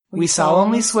We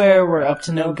solemnly swear we're up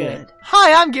to no good.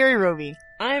 Hi, I'm Gary Roby.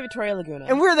 I'm Victoria Laguna.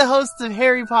 And we're the hosts of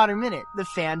Harry Potter Minute, the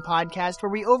fan podcast where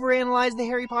we overanalyze the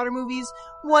Harry Potter movies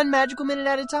one magical minute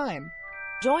at a time.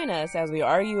 Join us as we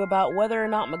argue about whether or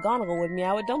not McGonagall would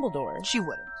meow at Dumbledore. She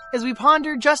wouldn't. As we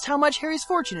ponder just how much Harry's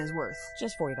fortune is worth.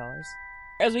 Just $40.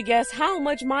 As we guess how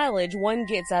much mileage one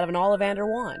gets out of an Ollivander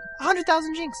wand.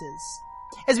 100,000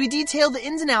 jinxes. As we detail the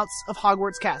ins and outs of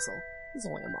Hogwarts Castle. It's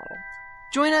only a model.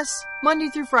 Join us Monday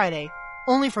through Friday,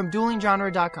 only from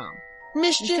duelinggenre.com.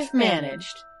 Mischief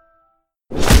managed.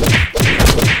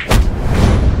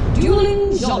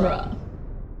 Dueling Genre.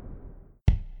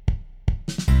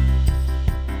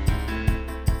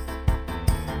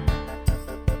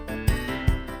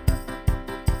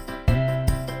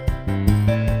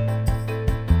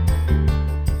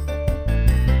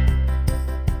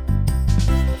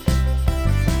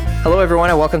 Hello, everyone,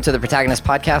 and welcome to the Protagonist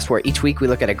podcast, where each week we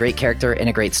look at a great character in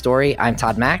a great story. I'm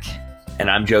Todd Mack. And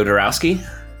I'm Joe Dorowski.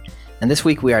 And this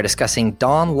week we are discussing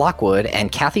Dawn Lockwood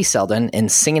and Kathy Selden in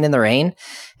Singin' in the Rain.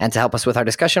 And to help us with our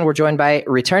discussion, we're joined by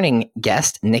returning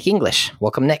guest, Nick English.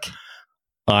 Welcome, Nick.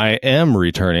 I am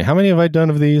returning. How many have I done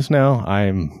of these now?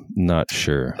 I'm not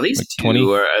sure. At least like 20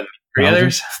 or three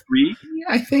others. Three,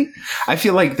 I think. I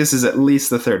feel like this is at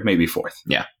least the third, maybe fourth.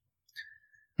 Yeah.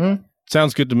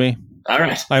 Sounds good to me. All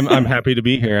right. I'm happy to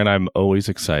be here, and I'm always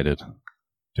excited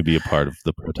to be a part of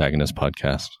the Protagonist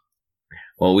podcast.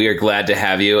 Well, we are glad to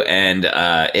have you, and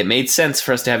it made sense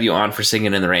for us to have you on for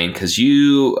Singin' in the Rain, because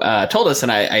you told us,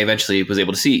 and I eventually was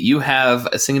able to see, you have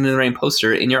a Singin' in the Rain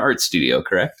poster in your art studio,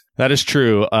 correct? That is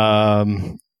true.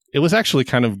 It was actually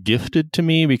kind of gifted to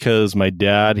me because my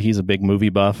dad, he's a big movie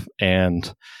buff,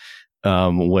 and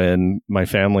when my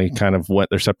family kind of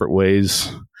went their separate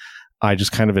ways, I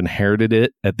just kind of inherited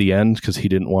it at the end because he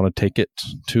didn't want to take it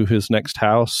to his next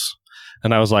house.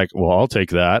 And I was like, well, I'll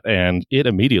take that. And it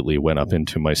immediately went up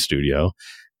into my studio.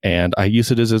 And I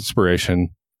use it as inspiration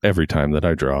every time that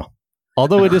I draw.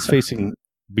 Although it is facing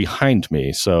behind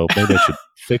me. So maybe I should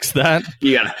fix that.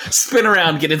 You got to spin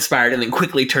around, get inspired, and then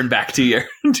quickly turn back to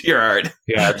your art.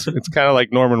 Yeah, it's kind of like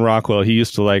Norman Rockwell. He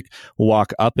used to like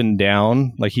walk up and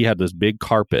down. Like he had this big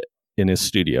carpet in his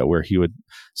studio where he would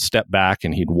step back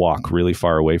and he'd walk really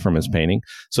far away from his painting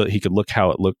so that he could look how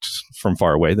it looked from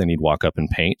far away. Then he'd walk up and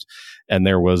paint. And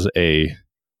there was a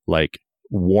like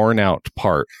worn out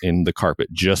part in the carpet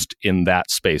just in that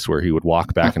space where he would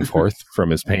walk back and forth from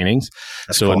his paintings.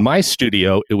 That's so cool. In my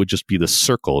studio, it would just be the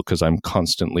circle because I'm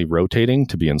constantly rotating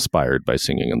to be inspired by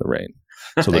Singing in the Rain.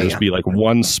 So there'll just be like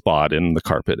one spot in the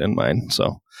carpet in mine.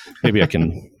 So maybe I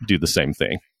can do the same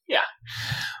thing. Yeah.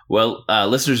 Well,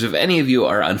 listeners, if any of you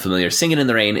are unfamiliar, Singin' in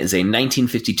the Rain is a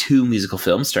 1952 musical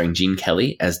film starring Gene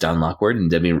Kelly as Dawn Lockwood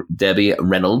and Debbie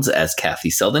Reynolds as Kathy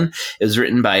Selden. It was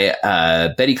written by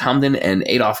Betty Comden and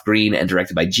Adolph Green and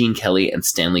directed by Gene Kelly and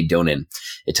Stanley Donen.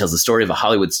 It tells the story of a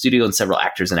Hollywood studio and several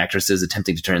actors and actresses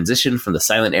attempting to transition from the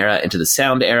silent era into the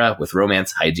sound era with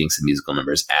romance, hijinks, and musical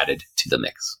numbers added to the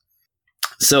mix.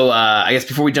 So I guess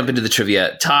before we jump into the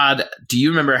trivia, Todd, do you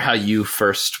remember how you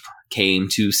first came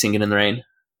to Singin' in the Rain?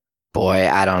 Boy,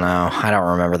 I don't know. I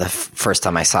don't remember the first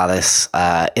time I saw this.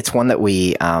 It's one that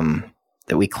we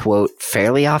quote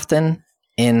fairly often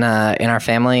in our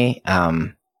family.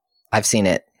 I've seen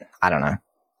it, I don't know,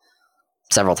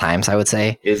 several times, I would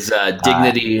say. Is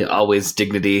dignity always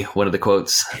dignity one of the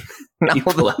quotes? No,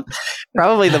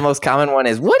 probably the most common one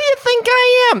is, what do you think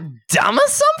I am, dumb or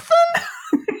something?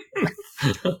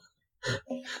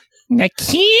 I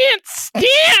can't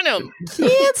stand him.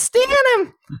 Can't stand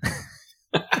him.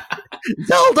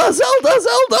 Zelda.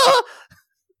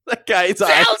 That guy's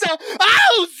Zelda.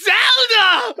 Oh,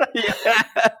 Zelda.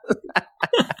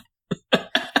 Yeah.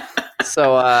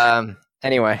 So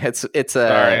anyway, it's all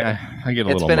right. I get a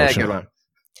little been emotional. A good one.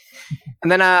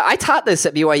 And then I taught this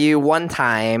at BYU one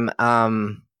time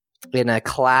in a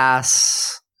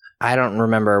class. I don't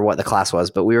remember what the class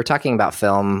was, but we were talking about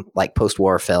film, like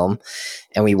post-war film,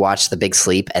 and we watched The Big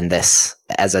Sleep and this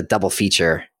as a double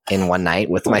feature in one night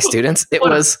with my students. It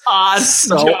was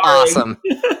so awesome.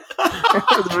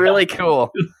 It was really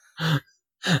cool.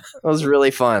 It was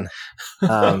really fun.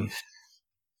 So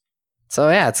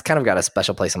yeah, it's kind of got a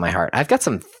special place in my heart. I've got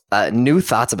some new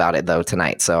thoughts about it though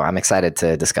tonight, so I'm excited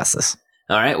to discuss this.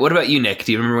 All right. What about you, Nick?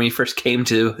 Do you remember when you first came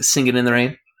to Singin' in the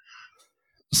Rain?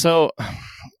 So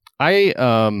I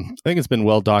think it's been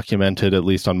well documented, at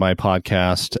least on my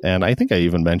podcast, and I think I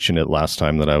even mentioned it last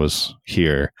time that I was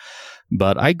here.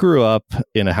 But I grew up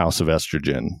in a house of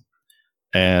estrogen,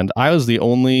 and I was the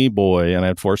only boy, and I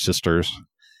had 4 sisters.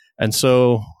 And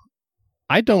so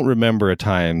I don't remember a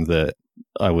time that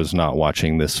I was not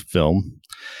watching this film.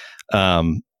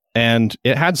 And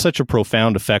it had such a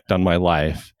profound effect on my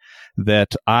life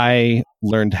that I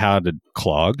learned how to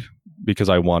clog because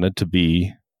I wanted to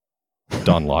be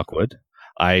Don Lockwood.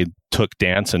 I took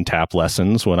dance and tap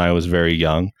lessons when I was very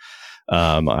young.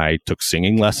 I took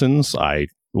singing lessons. I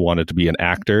wanted to be an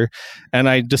actor. And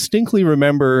I distinctly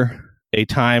remember a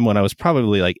time when I was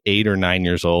probably like 8 or 9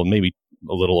 years old, maybe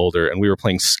a little older, and we were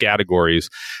playing categories,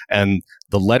 and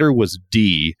the letter was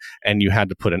D, and you had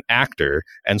to put an actor.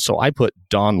 And so I put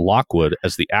Don Lockwood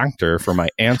as the actor for my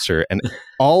answer. And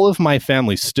all of my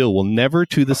family still will never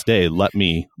to this day let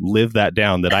me live that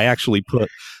down, that I actually put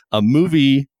a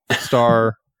movie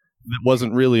star that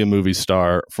wasn't really a movie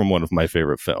star from one of my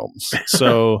favorite films.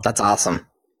 So That's awesome.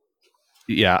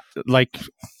 Yeah, like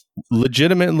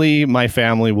legitimately, my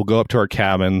family will go up to our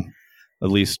cabin at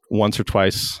least once or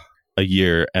twice a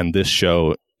year, and this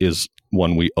show is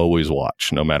one we always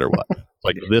watch, no matter what.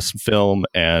 Like this film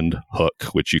and Hook,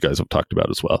 which you guys have talked about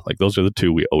as well. Like those are the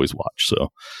two we always watch.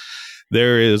 So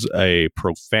there is a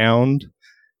profound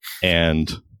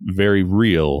and very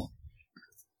real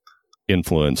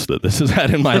influence that this has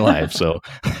had in my life. So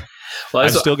well,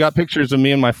 I've still got pictures of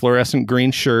me in my fluorescent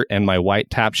green shirt and my white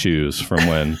tap shoes from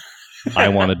when I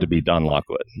wanted to be Don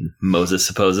Lockwood. Moses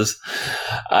supposes.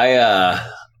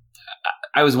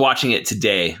 I was watching it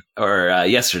today or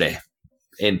yesterday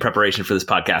in preparation for this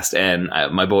podcast, and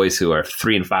my boys, who are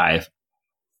 3 and 5,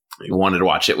 wanted to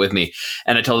watch it with me,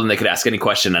 and I told them they could ask any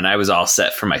question, and I was all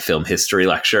set for my film history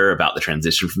lecture about the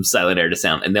transition from silent air to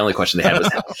sound, and the only question they had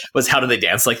was how do they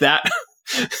dance like that?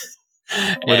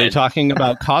 Were they talking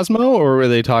about Cosmo, or were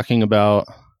they talking about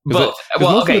both?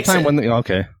 Well, okay.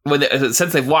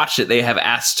 Since they've watched it, they have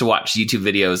asked to watch YouTube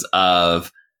videos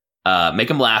of Make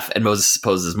Them Laugh and Moses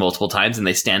Supposes multiple times, and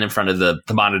they stand in front of the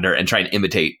monitor and try and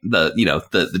imitate the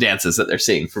dances that they're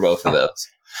seeing for both of those.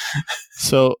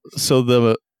 So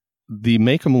the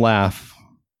Make Them Laugh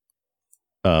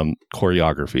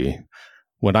choreography,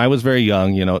 when I was very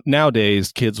young,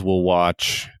 nowadays kids will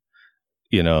watch,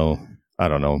 I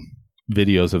don't know,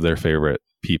 videos of their favorite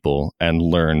people and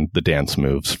learn the dance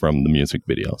moves from the music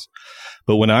videos.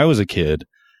 But when I was a kid,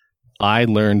 I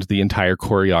learned the entire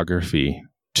choreography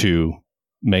to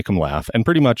Make Them Laugh and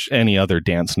pretty much any other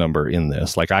dance number in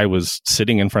this. Like I was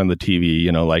sitting in front of the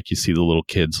TV, like you see the little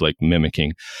kids like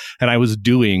mimicking, and I was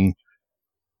doing,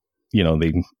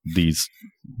 these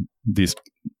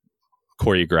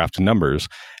choreographed numbers.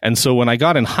 And so when I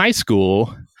got in high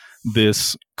school,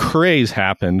 this craze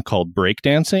happened called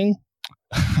breakdancing.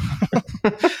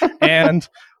 And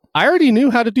I already knew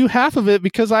how to do half of it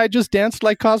because I just danced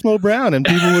like Cosmo Brown, and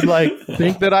people would like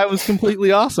think that I was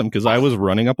completely awesome because I was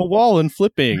running up a wall and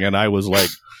flipping, and I was like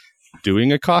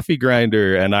doing a coffee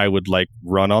grinder, and I would like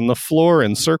run on the floor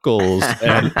in circles,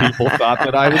 and people thought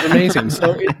that I was amazing.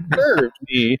 So it served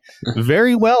me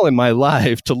very well in my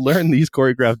life to learn these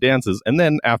choreographed dances. And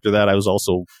then after that, I was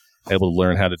also able to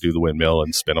learn how to do the windmill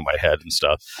and spin on my head and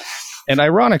stuff. And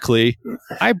ironically,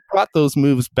 I brought those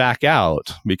moves back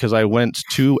out because I went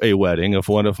to a wedding of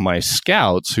one of my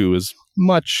scouts who is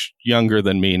much younger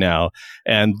than me now.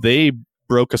 And they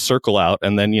broke a circle out.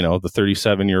 And then, the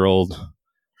 37-year-old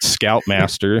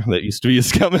scoutmaster that used to be a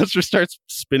scoutmaster starts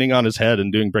spinning on his head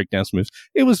and doing breakdance moves.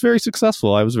 It was very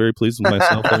successful. I was very pleased with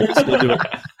myself. I could still do it.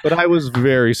 But I was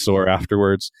very sore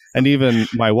afterwards. And even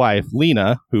my wife,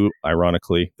 Lena, who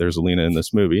ironically, there's a Lena in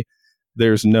this movie,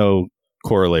 there's no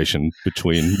correlation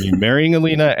between me marrying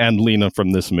Alina and Lena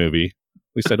from this movie.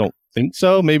 At least I don't think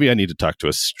so. Maybe I need to talk to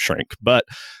a shrink. But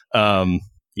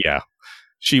yeah,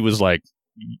 she was like,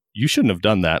 you shouldn't have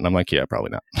done that. And I'm like, yeah, probably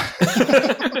not.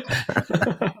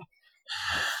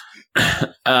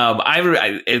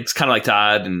 It's kind of like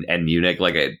Todd and Eunuch.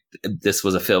 This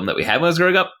was a film that we had when I was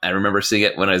growing up. I remember seeing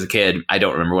it when I was a kid. I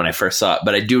don't remember when I first saw it,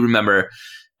 but I do remember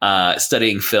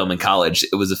studying film in college.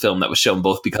 It was a film that was shown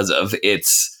both because of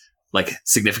its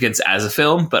significance as a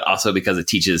film, but also because it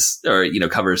teaches or,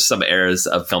 covers some eras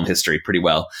of film history pretty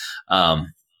well.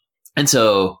 And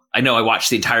so I know I watched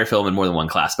the entire film in more than one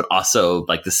class, but also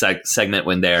the segment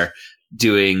when they're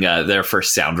doing their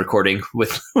first sound recording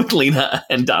with Lena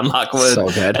and Don Lockwood, so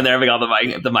good. And they're having all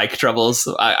the mic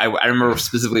troubles. I remember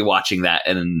specifically watching that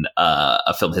in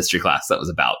a film history class that was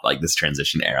about this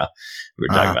transition era we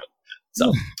were talking about.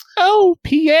 So, oh,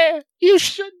 Pierre, you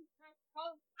should.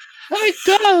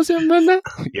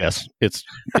 Yes, it's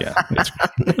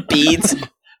beads.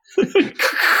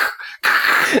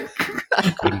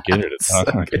 I couldn't get her to talk.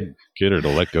 I couldn't get her to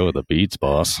let go of the beads,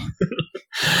 boss.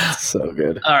 So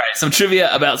good. All right, some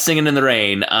trivia about Singin' in the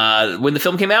Rain. When the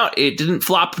film came out, it didn't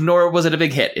flop, nor was it a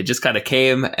big hit. It just kind of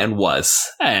came and was,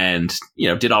 and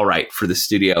did all right for the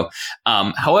studio.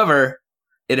 However,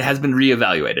 it has been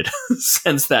reevaluated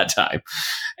since that time.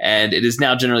 And it is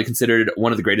now generally considered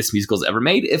one of the greatest musicals ever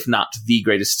made, if not the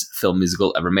greatest film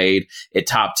musical ever made. It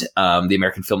topped the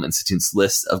American Film Institute's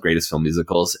list of greatest film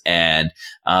musicals. And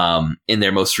in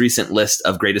their most recent list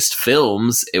of greatest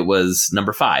films, it was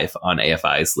number 5 on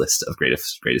AFI's list of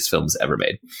greatest films ever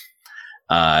made.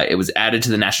 It was added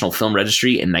to the National Film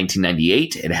Registry in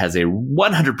 1998. It has a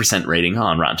 100% rating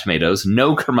on Rotten Tomatoes.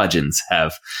 No curmudgeons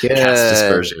have cast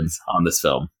dispersions on this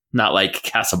film. Not like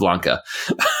Casablanca,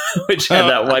 which had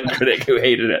that one critic who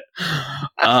hated it.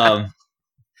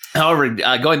 However,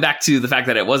 going back to the fact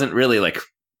that it wasn't really like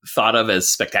thought of as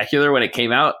spectacular when it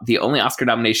came out, the only Oscar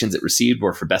nominations it received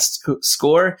were for Best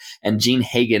Score and Jean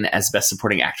Hagen as Best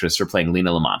Supporting Actress for playing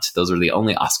Lena Lamont. Those were the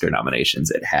only Oscar nominations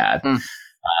it had.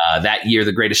 That year,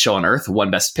 The Greatest Show on Earth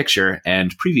won Best Picture,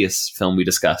 and previous film we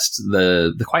discussed,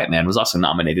 The Quiet Man, was also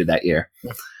nominated that year.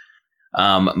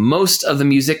 Most of the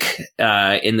music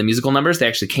in the musical numbers, they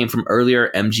actually came from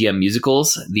earlier MGM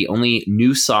musicals. The only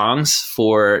new songs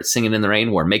for Singin' in the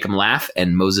Rain were Make 'Em Laugh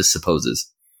and Moses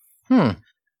Supposes.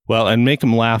 Well, and Make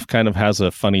 'Em Laugh kind of has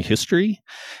a funny history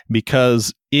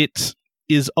because it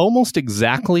is almost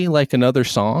exactly like another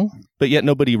song, but yet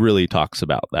nobody really talks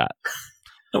about that.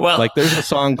 Well, like there's a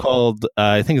song called,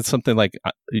 I think it's something like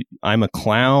I'm a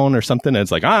Clown or something. And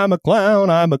it's like, I'm a clown.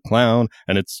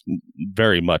 And it's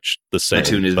very much the same. The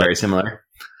tune is very similar.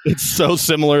 It's so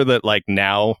similar that like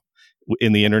now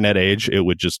in the internet age, it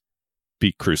would just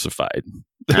be crucified.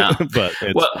 But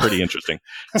it's pretty interesting.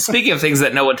 Speaking of things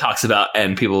that no one talks about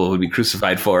and people would be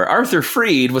crucified for, Arthur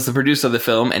Freed was the producer of the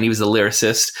film, and he was a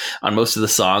lyricist on most of the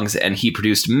songs, and he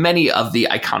produced many of the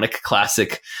iconic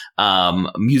classic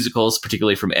musicals,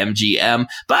 particularly from MGM.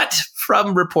 But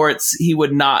from reports, he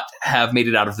would not have made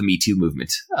it out of the Me Too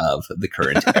movement of the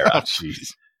current era.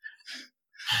 Jeez.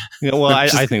 Well, I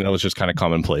think that was just kind of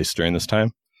commonplace during this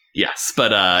time. Yes,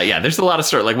 but there's a lot of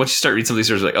stories. Like once you start reading some of these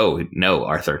stories, like, oh no,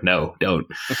 Arthur, no, don't.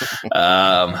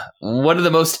 One of the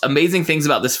most amazing things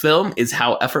about this film is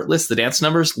how effortless the dance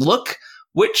numbers look,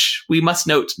 which we must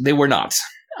note they were not.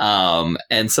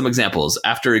 And some examples: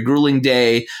 after a grueling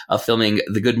day of filming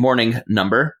the Good Morning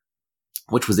number,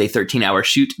 which was a 13-hour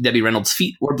shoot, Debbie Reynolds'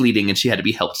 feet were bleeding and she had to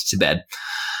be helped to bed.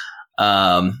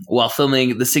 While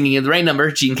filming the Singing in the Rain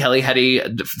number, Gene Kelly had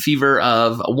a fever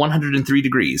of 103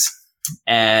 degrees.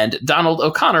 And Donald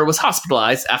O'Connor was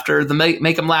hospitalized after the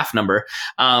Make 'Em Laugh number.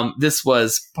 This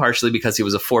was partially because he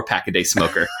was a 4-pack-a-day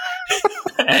smoker.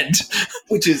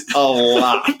 Which is a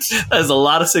lot. That is a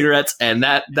lot of cigarettes, and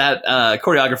that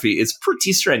choreography is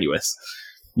pretty strenuous.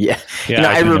 Yeah.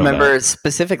 I remember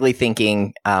specifically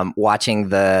thinking, watching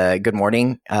the Good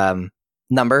Morning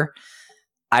number,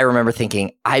 I remember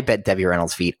thinking, I bet Debbie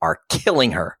Reynolds' feet are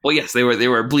killing her. Well, yes, they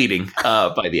were bleeding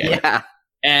by the end. Yeah.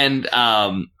 And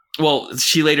well,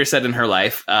 she later said in her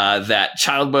life that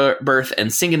childbirth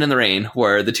and Singing in the Rain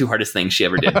were the 2 hardest things she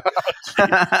ever did.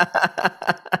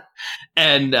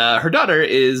 And her daughter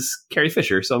is Carrie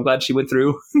Fisher, so I'm glad she went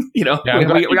through, we got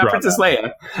Princess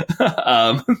Leia,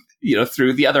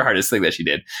 through the other hardest thing that she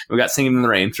did. We got Singing in the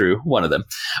Rain through one of them.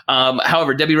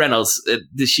 However, Debbie Reynolds,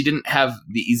 she didn't have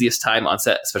the easiest time on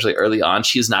set, especially early on.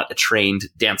 She is not a trained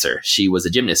dancer. She was a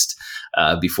gymnast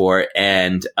before,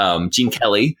 and Gene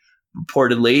Kelly,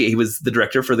 reportedly, he was the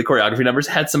director for the choreography numbers,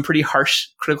 had some pretty harsh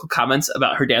critical comments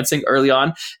about her dancing early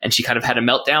on, and she kind of had a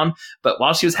meltdown. But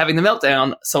while she was having the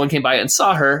meltdown, someone came by and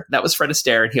saw her. That was Fred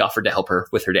Astaire, and he offered to help her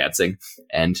with her dancing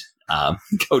and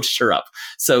coached her up.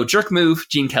 So jerk move,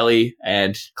 Gene Kelly,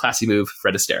 and classy move,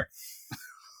 Fred Astaire.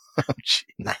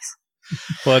 Nice.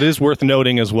 Well, it is worth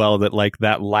noting as well that like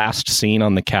that last scene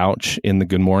on the couch in the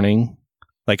Good Morning,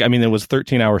 it was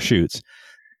 13-hour shoots.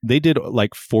 They did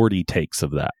like 40 takes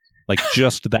of that. Like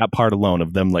just that part alone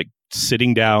of them like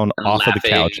sitting down off of the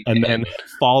couch and then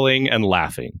falling and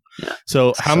laughing. Yeah.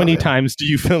 So how many times do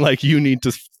you feel like you need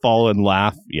to fall and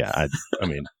laugh? Yeah, I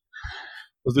mean,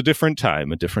 it was a different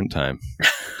time.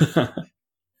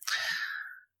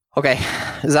 Okay.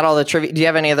 Is that all the trivia? Do you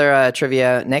have any other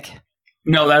trivia, Nick?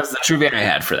 No, that was the trivia I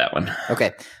had for that one.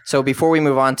 Okay. So before we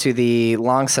move on to the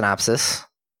long synopsis,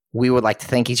 we would like to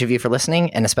thank each of you for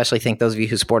listening, and especially thank those of you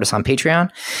who support us on Patreon.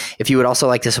 If you would also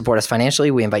like to support us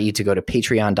financially, we invite you to go to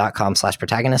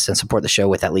patreon.com/protagonist and support the show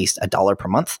with at least $1 per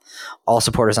month. All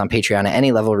supporters on Patreon at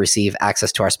any level receive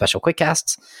access to our special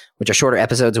quickcasts, which are shorter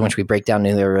episodes in which we break down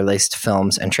newly released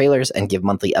films and trailers and give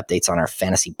monthly updates on our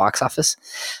fantasy box office,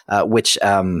 which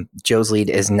Joe's lead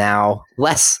is now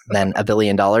less than $1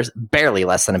 billion, barely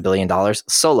less than $1 billion.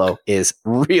 Solo is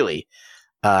really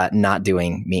not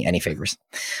doing me any favors.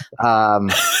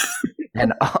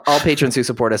 And all patrons who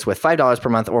support us with $5 per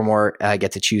month or more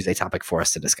get to choose a topic for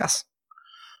us to discuss.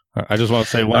 I just want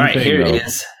to say one All right, thing. here though. it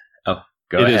is. Oh,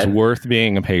 go It ahead. is worth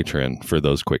being a patron for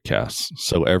those quick casts.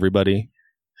 So everybody,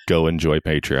 go enjoy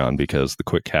Patreon because the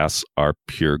quick casts are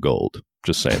pure gold.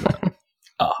 Just saying that.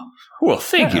 Oh, well,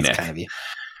 thank you, That's Nick. kind of you.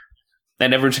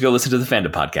 And everyone should go listen to the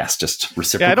Fandom podcast. Just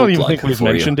reciprocal. Yeah, I don't even plug think we've for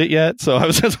you. mentioned it yet. So I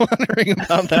was just wondering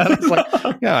about that. I was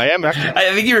like, yeah, I am actually.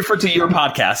 I think you referred to your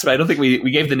podcast, but I don't think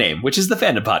we gave the name, which is the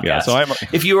Fandom podcast. Yeah, so I'm.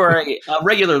 If you are a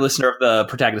regular listener of the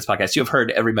Protagonist podcast, you have heard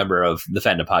every member of the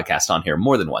Fandom podcast on here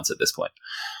more than once at this point.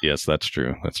 Yes, that's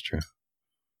true. That's true.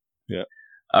 Yeah.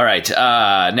 All right.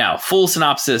 Now, full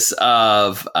synopsis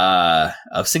of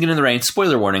Singin' in the Rain.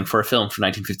 Spoiler warning for a film from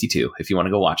 1952. If you want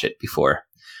to go watch it before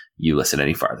you listen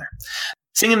any farther.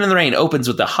 Singin' in the Rain opens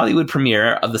with the Hollywood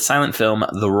premiere of the silent film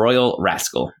The Royal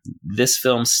Rascal. This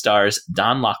film stars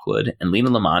Don Lockwood and Lena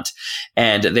Lamont,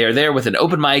 and they are there with an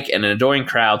open mic and an adoring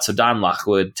crowd. So Don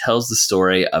Lockwood tells the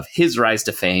story of his rise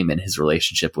to fame and his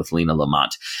relationship with Lena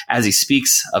Lamont. As he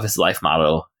speaks of his life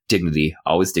motto, dignity,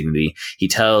 always dignity, he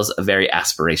tells a very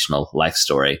aspirational life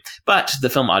story. But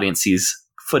the film audience sees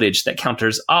footage that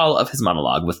counters all of his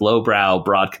monologue with lowbrow,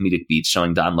 broad comedic beats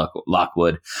showing Don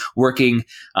Lockwood working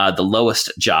the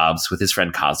lowest jobs with his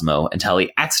friend Cosmo until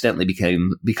he accidentally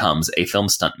becomes a film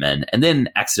stuntman and then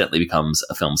accidentally becomes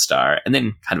a film star and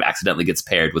then kind of accidentally gets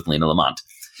paired with Lena Lamont.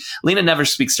 Lena never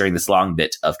speaks during this long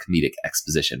bit of comedic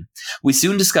exposition. We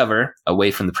soon discover,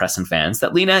 away from the press and fans,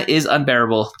 that Lena is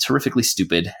unbearable, terrifically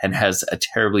stupid, and has a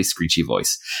terribly screechy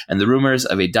voice. And the rumors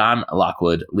of a Don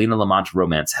Lockwood-Lena Lamont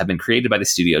romance have been created by the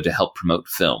studio to help promote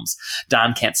films.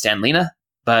 Don can't stand Lena,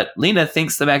 but Lena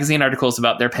thinks the magazine articles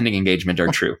about their pending engagement are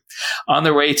true. On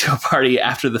their way to a party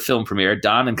after the film premiere,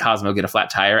 Don and Cosmo get a flat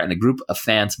tire and a group of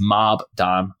fans mob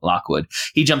Don Lockwood.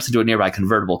 He jumps into a nearby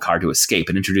convertible car to escape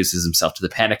and introduces himself to the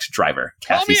panicked driver,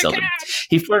 Kathy Selden.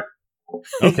 He flirts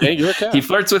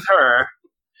with her,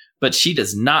 but she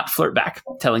does not flirt back,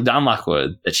 telling Don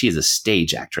Lockwood that she is a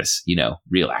stage actress,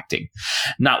 real acting,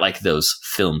 not like those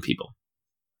film people.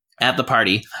 At the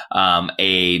party,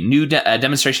 a new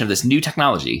demonstration of this new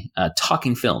technology,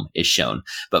 talking film, is shown.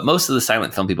 But most of the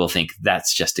silent film people think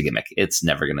that's just a gimmick. It's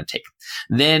never going to take.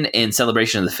 Then, in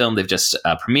celebration of the film they've just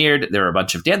premiered, there are a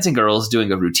bunch of dancing girls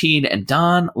doing a routine, and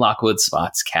Don Lockwood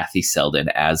spots Kathy Selden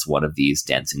as one of these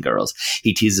dancing girls.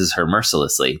 He teases her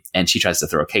mercilessly, and she tries to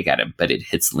throw a cake at him, but it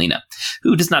hits Lena,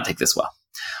 who does not take this well.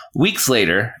 Weeks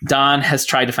later, Don has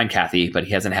tried to find Kathy, but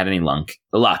he hasn't had any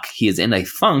luck. He is in a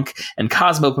funk, and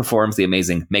Cosmo performs the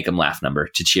amazing Make 'em Laugh number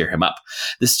to cheer him up.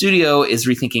 The studio is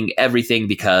rethinking everything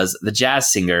because The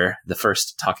Jazz Singer, the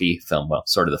first talkie film,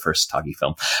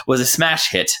 was a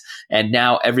smash hit, and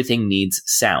now everything needs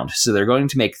sound. So they're going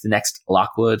to make the next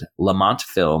Lockwood-Lamont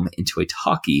film into a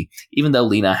talkie, even though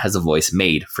Lena has a voice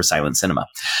made for silent cinema.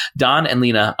 Don and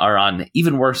Lena are on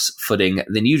even worse footing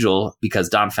than usual because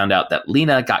Don found out that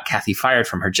Lena got Kathy fired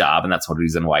from her job, and that's one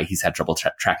reason why he's had trouble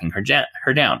tracking her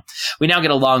down. We now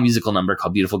get a long musical number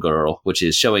called Beautiful Girl, which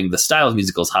is showing the style of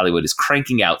musicals Hollywood is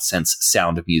cranking out since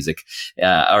Sound of Music,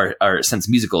 or since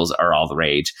musicals are all the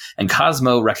rage. And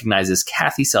Cosmo recognizes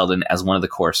Kathy Selden as one of the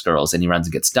chorus girls, and he runs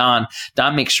and gets Don.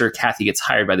 Don makes sure Kathy gets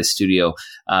hired by the studio,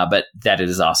 but that it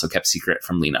is also kept secret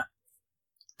from Lena.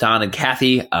 Don and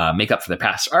Kathy make up for their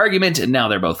past argument, and now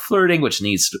they're both flirting, which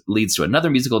leads to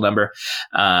another musical number.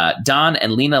 Don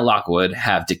and Lena Lockwood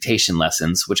have dictation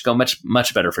lessons, which go much,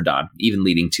 much better for Don, even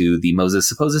leading to the Moses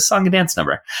Supposes Song and Dance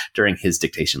number during his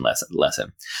dictation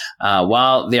lesson.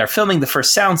 While they are filming the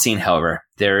first sound scene, however,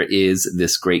 there is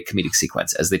this great comedic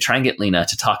sequence as they try and get Lena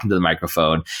to talk into the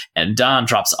microphone, and Don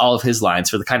drops all of his lines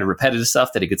for the kind of repetitive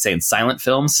stuff that he could say in silent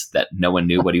films that no one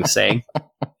knew what he was saying.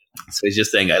 So he's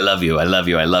just saying, I love you, I love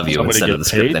you, I love you, Somebody instead get of the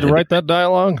script. paid to write that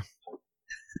dialogue?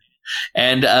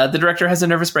 And the director has a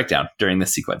nervous breakdown during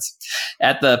this sequence.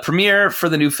 At the premiere for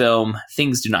the new film,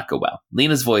 things do not go well.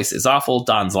 Lena's voice is awful.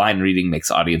 Don's line reading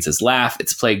makes audiences laugh.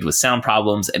 It's plagued with sound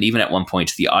problems. And even at one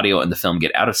point, the audio and the film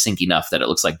get out of sync enough that it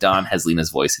looks like Don has Lena's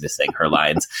voice and is saying her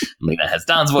lines. And Lena has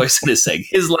Don's voice and is saying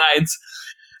his lines.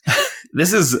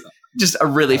 This is just a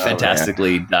really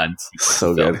fantastically done sequence.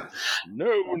 So good.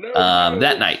 No.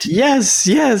 That night. Yes.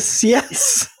 No.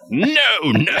 Yes.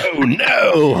 No.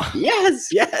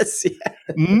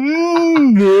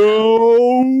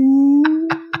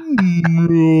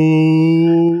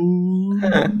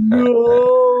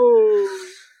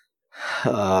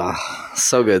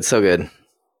 So good.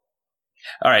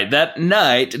 All right, that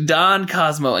night, Don,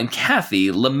 Cosmo, and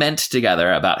Kathy lament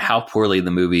together about how poorly the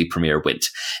movie premiere went.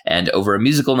 And over a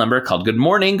musical number called Good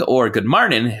Morning, or Good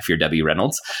Marnin', if you're Debbie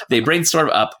Reynolds, they brainstorm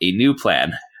up a new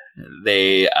plan.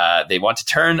 They want to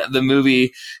turn the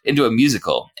movie into a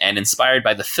musical, and inspired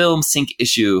by the film sync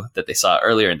issue that they saw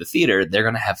earlier in the theater, they're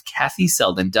going to have Kathy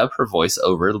Selden dub her voice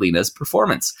over Lena's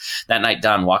performance. That night,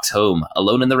 Don walks home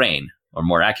alone in the rain, or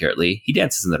more accurately, he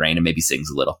dances in the rain and maybe sings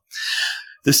a little.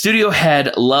 The studio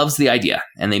head loves the idea,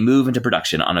 and they move into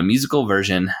production on a musical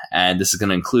version, and this is going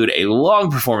to include a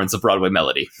long performance of Broadway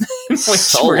Melody, in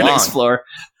which we're going to explore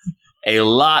a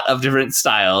lot of different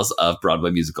styles of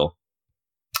Broadway musical.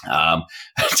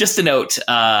 Just a note,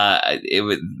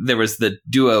 there was the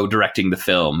duo directing the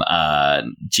film,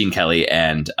 Gene Kelly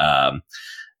and let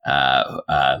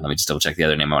me just double check the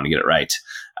other name. I want to get it right.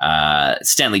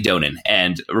 Stanley Donen.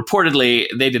 And reportedly,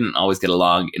 they didn't always get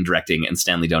along in directing, and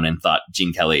Stanley Donen thought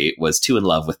Gene Kelly was too in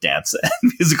love with dance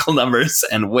and musical numbers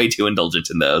and way too indulgent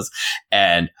in those.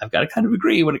 And I've got to kind of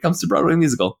agree when it comes to Broadway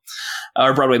musical,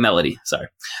 or Broadway Melody, sorry.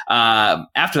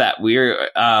 After that,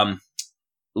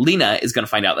 Lena is going to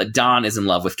find out that Don is in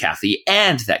love with Kathy,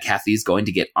 and that Kathy is going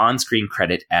to get on-screen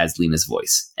credit as Lena's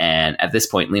voice. And at this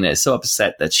point, Lena is so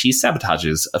upset that she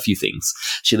sabotages a few things.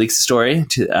 She leaks the story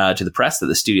to the press that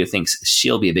the studio thinks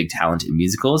she'll be a big talent in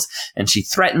musicals, and she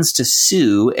threatens to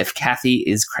sue if Kathy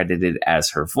is credited as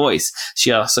her voice.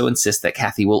 She also insists that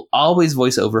Kathy will always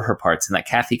voice over her parts, and that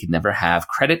Kathy can never have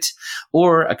credit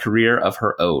or a career of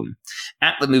her own.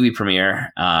 At the movie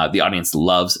premiere, the audience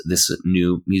loves this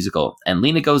new musical, and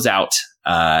Lena goes out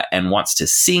and wants to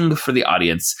sing for the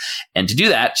audience. And to do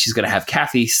that, she's going to have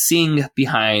Kathy sing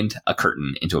behind a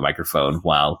curtain into a microphone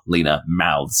while Lena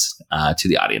mouths to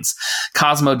the audience.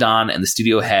 Cosmo, Don, and the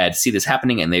studio head see this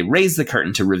happening, and they raise the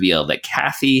curtain to reveal that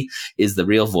Kathy is the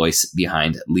real voice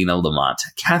behind Lena Lamont.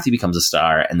 Kathy becomes a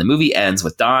star, and the movie ends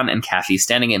with Don and Kathy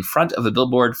standing in front of a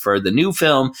billboard for the new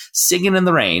film Singin' in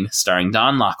the Rain, starring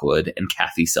Don Lockwood and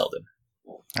Kathy Selden.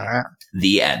 All right.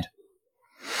 The end.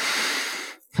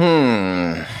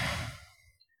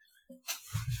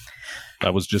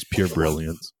 That was just pure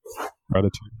brilliance.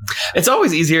 It's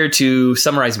always easier to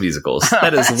summarize musicals.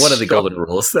 That is one of the golden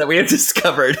rules that we have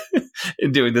discovered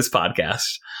in doing this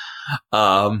podcast.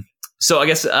 So I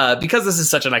guess because this is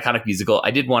such an iconic musical,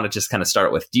 I did want to just kind of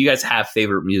start with, do you guys have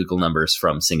favorite musical numbers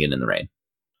from Singin' in the Rain?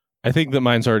 I think that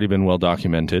mine's already been well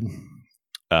documented.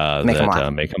 Make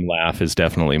 'Em Laugh is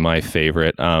definitely my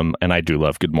favorite. And I do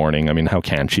love Good Morning. I mean, how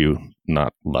can't you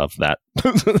not love that?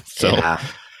 So yeah.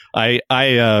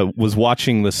 I was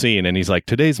watching the scene, and he's like,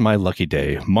 today's my lucky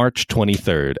day, March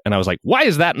 23rd. And I was like, why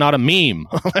is that not a meme?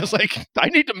 I was like, I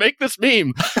need to make this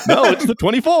meme. No, it's the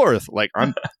 24th. Like,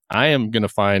 I am going to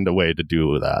find a way to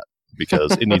do that,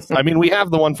 because it needs, I mean, we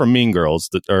have the one from Mean Girls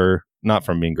or not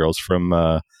from Mean Girls, from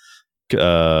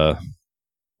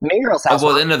Mean Girls has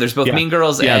one. No, there's both Mean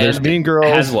Girls and there's Mean Girls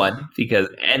has one,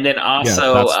 and then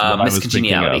also Miss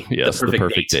Congeniality, yes, the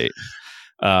perfect date.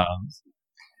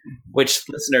 Which,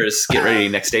 listeners, get ready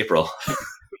next April.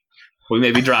 We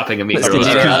may be dropping a Mean Girls.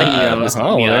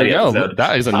 Oh, there you go.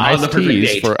 That is a nice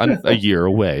tease for a year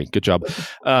away. Good job.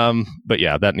 But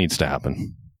yeah, that needs to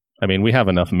happen. I mean, we have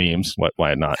enough memes.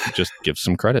 Why not just give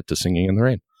some credit to Singing in the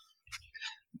Rain?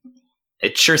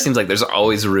 It sure seems like there's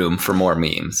always room for more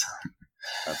memes.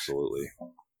 Absolutely.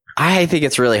 I think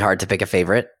it's really hard to pick a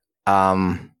favorite,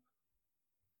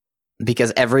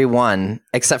 because everyone,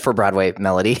 except for Broadway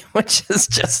Melody, which is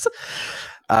just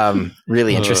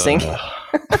really interesting.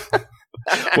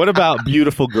 What about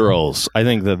Beautiful Girls? I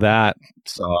think that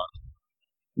song.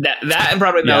 That and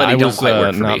Broadway Melody don't quite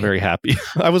work for me. Not very happy.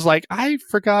 I was like, I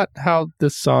forgot how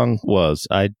this song was.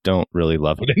 I don't really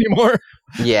love it anymore.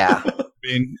 Yeah. I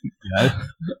mean, yeah.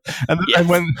 And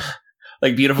when...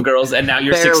 Like Beautiful Girls, and now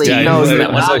you're barely 16. knows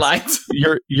that one of the lines.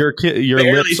 Your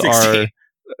lips 16.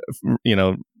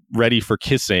 Are, ready for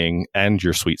kissing, and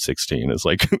you're sweet 16 is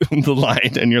like the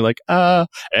line, and you're like,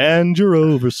 and you're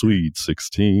over sweet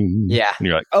 16. Yeah, and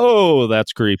you're like, oh,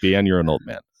 that's creepy, and you're an old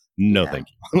man. No, thank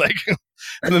you. Like,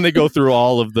 and then they go through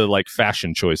all of the like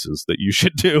fashion choices that you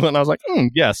should do, and I was like,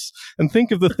 yes, and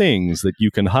think of the things that you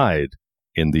can hide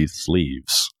in these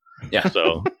sleeves. Yeah.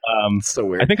 So, so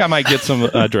weird. I think I might get some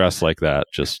dress like that,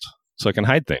 just so I can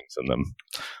hide things in them.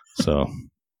 So,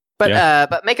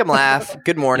 but Make 'Em Laugh,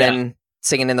 Good Morning,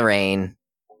 Singing in the Rain.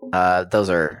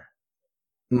 Those are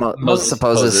most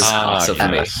supposes. Also for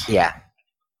me. Yeah.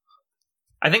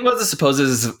 I think Most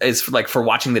Supposes is like, for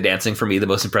watching the dancing, for me, the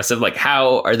most impressive. Like,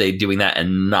 how are they doing that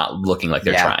and not looking like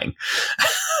they're trying?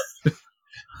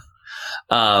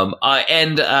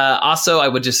 Also, I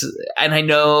would just, and I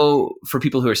know for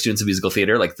people who are students of musical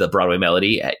theater, like the Broadway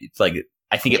Melody, like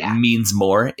I think it means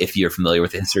more if you're familiar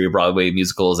with the history of Broadway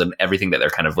musicals and everything that they're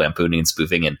kind of lampooning and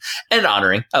spoofing and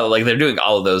honoring. Like they're doing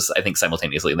all of those, I think,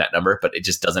 simultaneously in that number, but it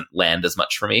just doesn't land as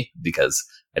much for me because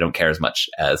I don't care as much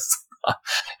as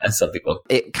some people.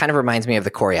 It kind of reminds me of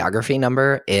the choreography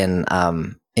number in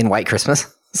White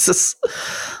Christmas. It's just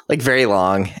like very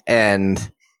long,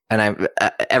 and I'm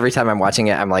every time I'm watching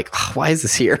it, I'm like, oh, why is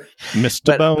this here,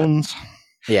 Mr. Bones?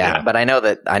 Yeah, but I know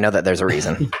that there's a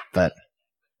reason, but.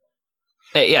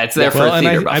 Yeah, it's there for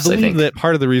theater buffs, I believe that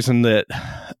part of the reason that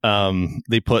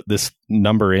they put this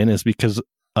number in is because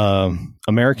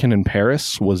American in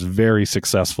Paris was very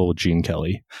successful with Gene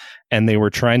Kelly, and they were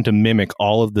trying to mimic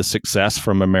all of the success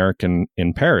from American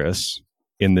in Paris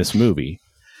in this movie.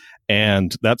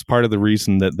 And that's part of the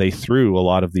reason that they threw a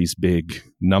lot of these big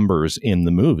numbers in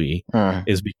the movie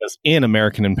is because in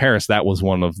American in Paris, that was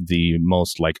one of the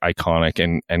most like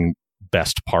iconic and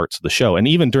best parts of the show. And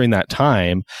even during that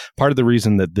time, part of the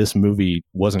reason that this movie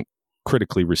wasn't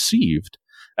critically received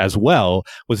as well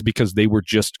was because they were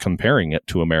just comparing it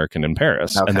to American in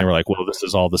Paris. Okay. And they were like, well, this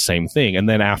is all the same thing. And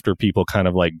then after people kind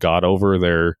of like got over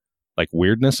their like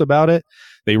weirdness about it,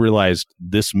 they realized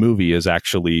this movie is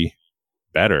actually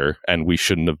better and we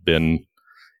shouldn't have been,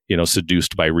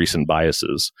 seduced by recent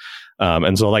biases.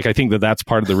 And so like, I think that that's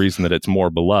part of the reason that it's more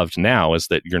beloved now is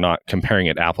that you're not comparing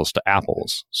it apples to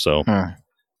apples. So, and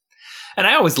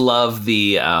I always love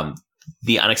the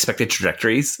unexpected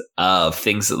trajectories of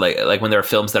things like when there are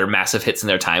films that are massive hits in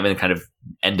their time and kind of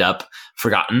end up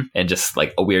forgotten and just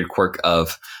like a weird quirk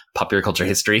of popular culture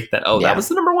history that, that was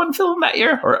the number one film that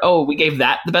year, or, we gave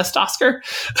that the best Oscar,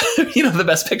 the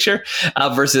best picture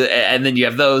versus, and then you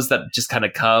have those that just kind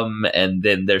of come and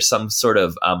then there's some sort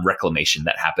of reclamation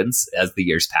that happens as the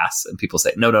years pass and people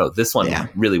say, no, this one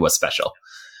really was special.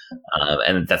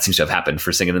 And that seems to have happened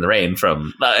for Singin' in the Rain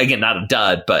from, again, not a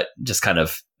dud, but just kind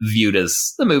of viewed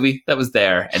as the movie that was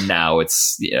there. And now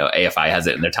it's, AFI has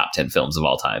it in their top 10 films of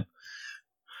all time.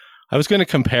 I was going to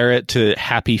compare it to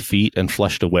Happy Feet and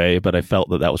Flushed Away, but I felt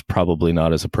that was probably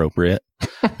not as appropriate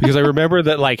because I remember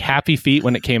that like Happy Feet,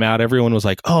 when it came out, everyone was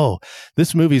like, oh,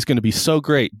 this movie is going to be so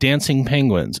great. Dancing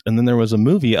penguins. And then there was a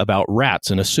movie about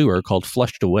rats in a sewer called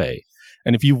Flushed Away.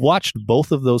 And if you watched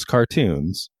both of those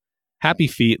cartoons, Happy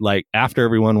Feet, like after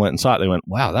everyone went and saw it, they went,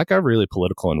 wow, that got really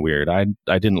political and weird. I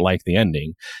didn't like the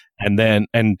ending.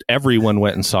 And everyone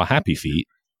went and saw Happy Feet.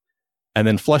 And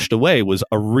then Flushed Away was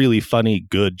a really funny,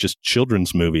 good, just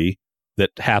children's movie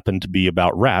that happened to be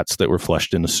about rats that were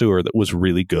flushed in a sewer that was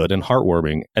really good and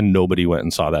heartwarming. And nobody went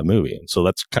and saw that movie. And so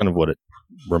that's kind of what it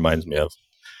reminds me of.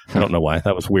 I don't know why.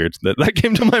 That was weird. That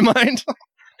came to my mind.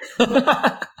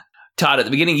 Todd, at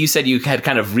the beginning, you said you had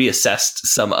kind of reassessed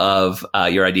some of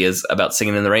your ideas about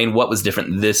Singin' in the Rain. What was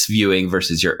different this viewing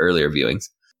versus your earlier viewings?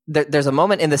 There's a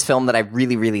moment in this film that I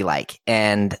really, really like.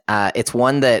 And it's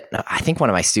one that I think one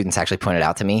of my students actually pointed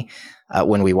out to me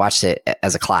when we watched it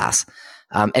as a class.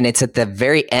 And it's at the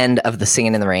very end of the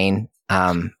Singin' in the Rain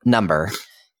number.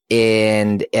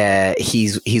 And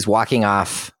he's walking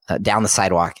off down the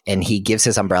sidewalk and he gives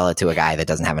his umbrella to a guy that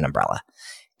doesn't have an umbrella.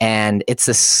 And it's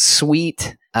this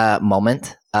sweet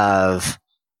moment of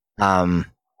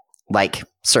like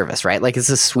service, right? Like it's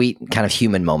a sweet kind of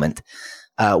human moment.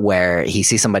 Where he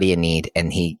sees somebody in need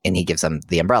and he gives them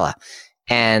the umbrella.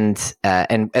 And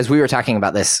as we were talking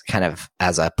about this kind of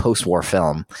as a post-war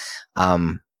film,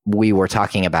 we were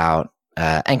talking about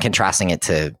and contrasting it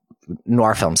to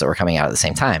noir films that were coming out at the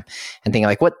same time and thinking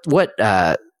like what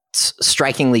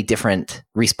strikingly different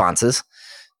responses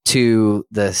to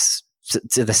the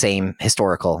same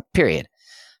historical period.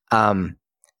 And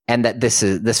that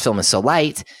this film is so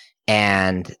light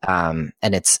and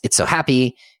it's so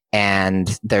happy.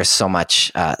 And there's so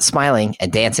much smiling and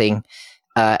dancing.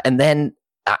 And then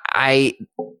I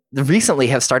recently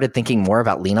have started thinking more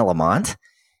about Lena Lamont.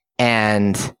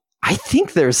 And I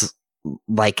think there's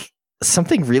like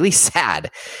something really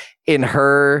sad in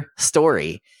her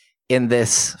story in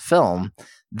this film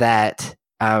that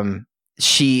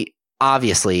she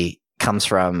obviously comes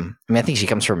from. I mean, I think she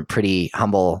comes from a pretty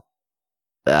humble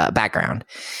background.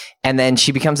 And then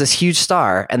she becomes this huge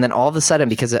star. And then all of a sudden,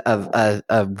 because of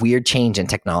a weird change in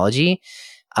technology,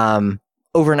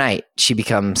 overnight, she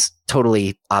becomes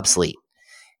totally obsolete.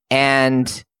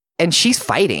 And she's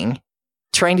fighting,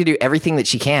 trying to do everything that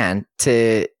she can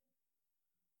to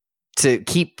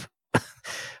keep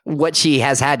what she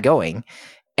has had going.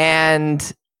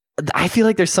 And I feel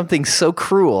like there's something so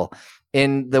cruel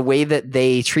in the way that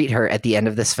they treat her at the end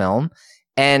of this film.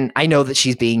 And I know that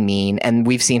she's being mean, and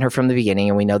we've seen her from the beginning,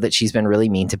 and we know that she's been really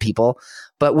mean to people.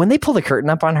 But when they pull the curtain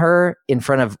up on her in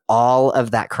front of all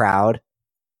of that crowd,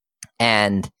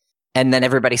 and and then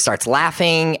everybody starts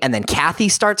laughing, and then Kathy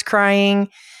starts crying,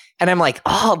 and I'm like,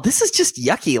 oh, this is just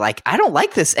yucky. Like, I don't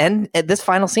like this this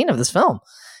final scene of this film.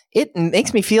 It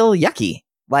makes me feel yucky.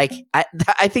 Like,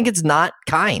 I think it's not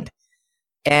kind,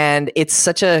 and it's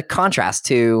such a contrast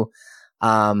to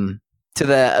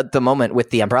the moment with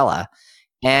the umbrella,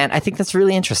 and I think that's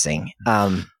really interesting.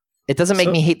 It doesn't make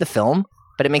me hate the film,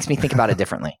 but it makes me think about it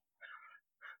differently.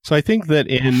 So I think that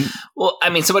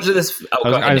so much of this.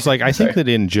 I think that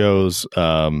in Joe's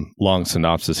long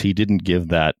synopsis, he didn't give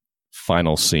that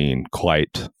final scene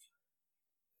quite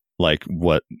like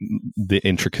what the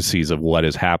intricacies of what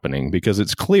is happening, because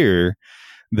it's clear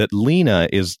that Lena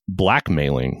is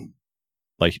blackmailing.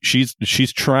 Like she's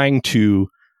trying to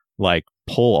like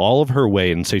pull all of her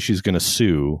weight and say she's going to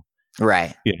sue.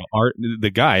 Right.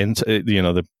 The guy, and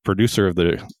the producer of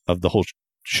the whole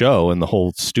show and the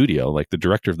whole studio, like the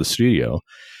director of the studio,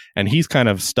 and he's kind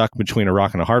of stuck between a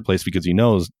rock and a hard place because he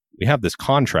knows we have this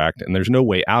contract and there's no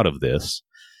way out of this.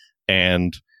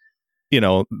 And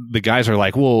the guys are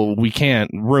like, well, we can't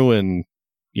ruin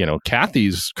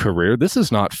Kathy's career. This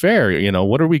is not fair.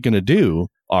 What are we going to do?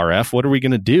 RF, what are we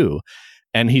going to do?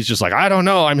 And he's just like, I don't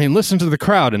know. I mean, listen to the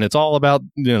crowd, and it's all about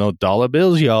dollar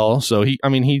bills, y'all. So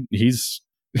he's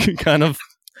kind of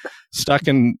stuck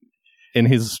in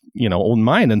his own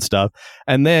mind and stuff.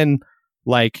 And then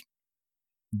like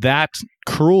that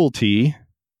cruelty,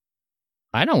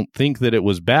 I don't think that it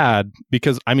was bad,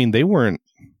 because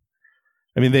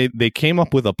they came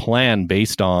up with a plan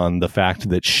based on the fact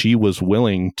that she was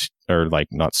willing to, or like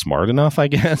not smart enough, I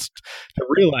guess, to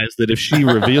realize that if she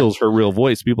reveals her real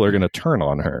voice, people are going to turn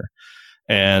on her.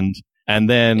 And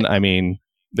then,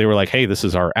 they were like, hey, this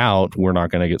is our out. We're not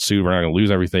going to get sued. We're not going to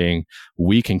lose everything.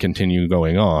 We can continue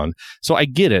going on. So I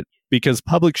get it, because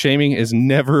public shaming is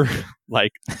never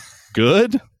like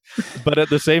good, but at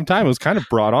the same time, it was kind of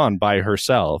brought on by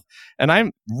herself. And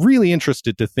I'm really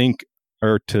interested to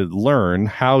learn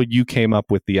how you came up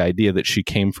with the idea that she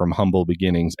came from humble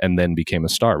beginnings and then became a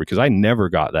star, because I never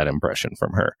got that impression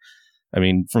from her.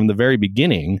 From the very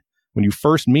beginning, when you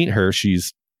first meet her,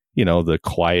 she's, the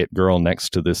quiet girl next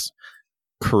to this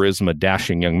charisma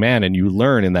dashing young man. And you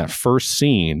learn in that first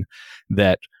scene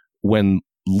that when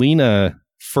Lena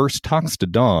first talks to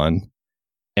Don,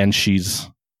 and she's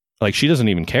like, she doesn't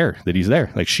even care that he's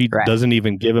there. Like she doesn't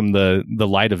even give him the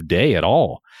light of day at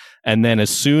all. And then as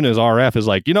soon as RF is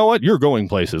like, you know what, you're going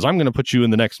places, I'm going to put you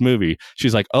in the next movie,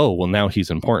 she's like, oh, well, now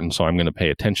he's important, so I'm going to pay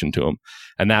attention to him.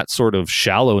 And that sort of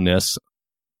shallowness,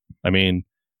 I don't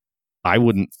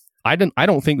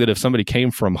think that if somebody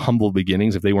came from humble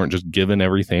beginnings, if they weren't just given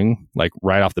everything like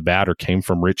right off the bat, or came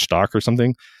from rich stock or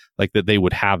something, like that they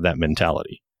would have that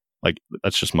mentality. Like,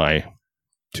 that's just my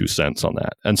 2 cents on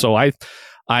that. And so I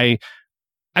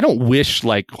don't wish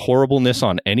like horribleness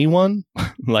on anyone,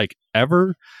 like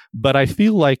ever. But I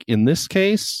feel like in this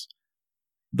case,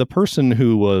 the person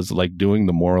who was like doing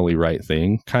the morally right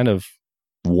thing kind of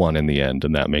won in the end.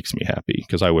 And that makes me happy,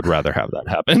 because I would rather have that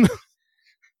happen.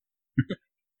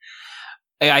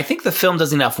 I think the film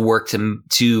does enough work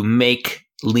to make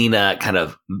Lena kind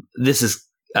of, this is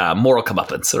moral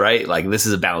comeuppance, right? Like, this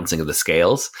is a balancing of the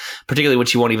scales, particularly when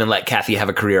she won't even let Kathy have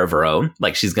a career of her own.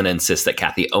 Like, she's going to insist that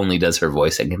Kathy only does her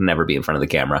voice and can never be in front of the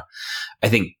camera. I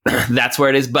think that's where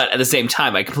it is. But at the same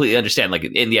time, I completely understand, like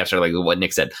in the abstract, like what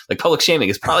Nick said, like public shaming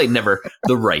is probably never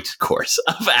the right course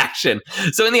of action.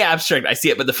 So in the abstract, I see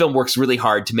it, but the film works really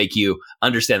hard to make you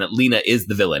understand that Lena is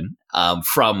the villain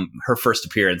from her first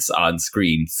appearance on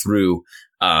screen through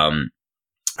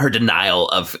her denial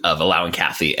of allowing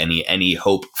Kathy any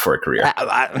hope for a career.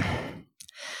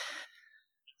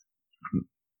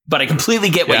 But I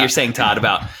completely get what you're saying, Todd,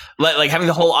 about like having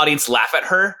the whole audience laugh at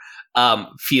her.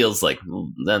 Feels like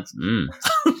that's kind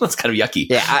of yucky.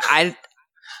 Yeah, I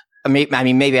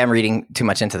mean, maybe I'm reading too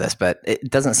much into this, but it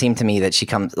doesn't seem to me that she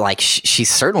comes like she's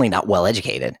certainly not well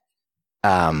educated.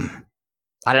 I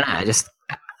don't know.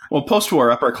 Well,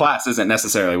 post-war upper class isn't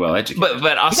necessarily well educated,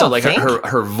 but also like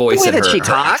her voice and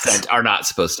her accent are not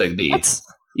supposed to be.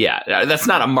 That's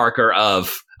not a marker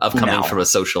of coming from a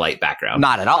socialite background.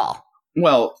 Not at all.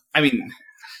 Well, I mean.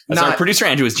 Our producer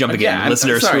Andrew is jumping in.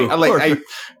 Listeners, I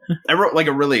wrote like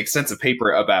a really extensive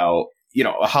paper about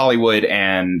Hollywood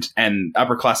and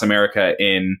upper class America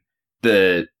in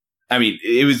the. I mean,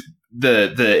 it was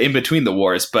the in between the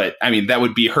wars, but I mean that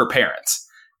would be her parents,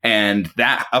 and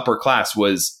that upper class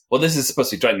was. Well, this is supposed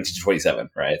to be 2027,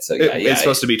 right? So it's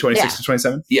supposed to be 26 to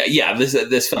 27. Yeah.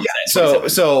 This film. Yeah.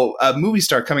 So a movie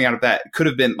star coming out of that could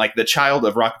have been like the child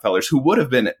of Rockefellers, who would have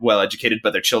been well educated,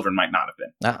 but their children might not have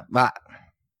been.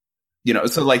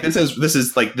 So like this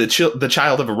is like the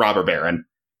child of a robber baron,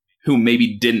 who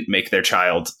maybe didn't make their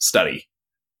child study.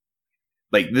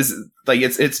 Like this, like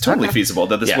it's totally feasible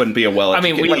that this wouldn't be a well. I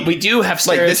mean, we do have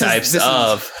stereotypes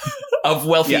of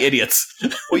wealthy Yeah. idiots.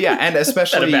 Well, yeah, and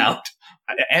especially that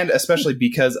abound.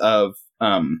 because of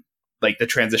like the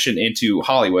transition into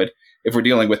Hollywood. If we're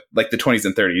dealing with like the 20s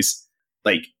and 30s,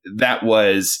 like that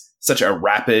was such a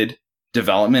rapid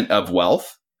development of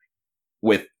wealth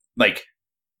with like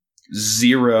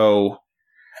zero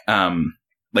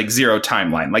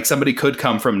timeline. Like somebody could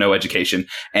come from no education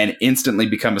and instantly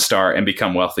become a star and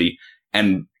become wealthy.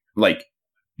 And like,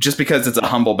 just because it's a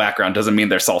humble background doesn't mean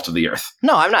they're salt of the earth.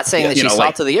 No, I'm not saying that she's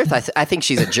like, salt of the earth. I think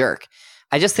she's a jerk.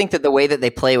 I just think that the way that they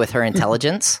play with her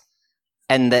intelligence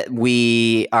and that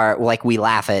we are like, we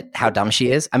laugh at how dumb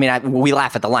she is. I mean, we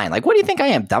laugh at the line. Like, what do you think I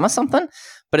am, dumb or something?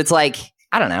 But it's like,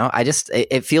 I don't know.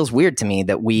 It feels weird to me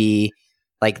that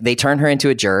they turn her into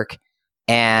a jerk.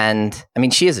 And I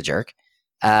mean, she is a jerk.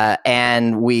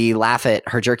 And we laugh at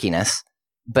her jerkiness,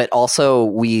 but also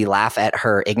we laugh at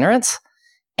her ignorance.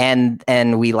 And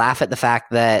we laugh at the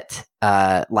fact that,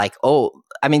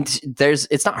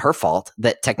 it's not her fault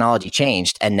that technology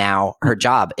changed and now her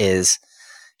job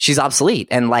she's obsolete.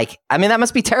 And that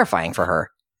must be terrifying for her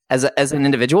as an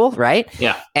individual, right?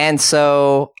 Yeah. And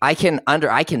so I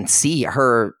can see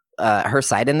her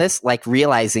side in this, like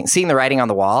seeing the writing on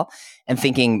the wall and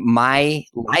thinking my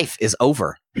life is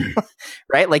over,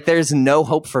 right? Like there's no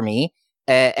hope for me.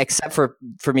 Except for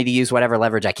me to use whatever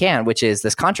leverage I can, which is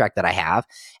this contract that I have.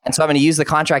 And so I'm going to use the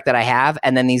contract that I have,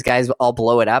 and then these guys all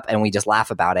blow it up and we just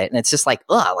laugh about it. And it's just like,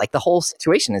 the whole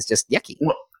situation is just yucky.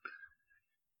 Well,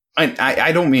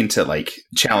 I don't mean to like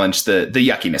challenge the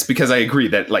yuckiness, because I agree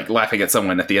that like laughing at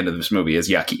someone at the end of this movie is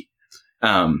yucky.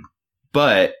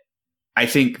 But I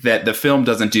think that the film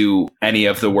doesn't do any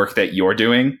of the work that you're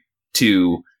doing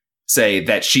to say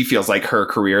that she feels like her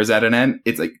career is at an end.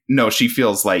 It's like, no, she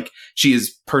feels like she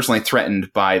is personally threatened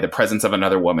by the presence of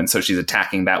another woman, so she's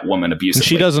attacking that woman abusively.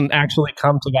 She doesn't actually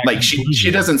come to that conclusion.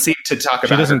 She doesn't seem to talk about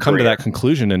She doesn't come to career. that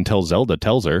conclusion until Zelda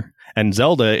tells her. And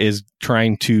Zelda is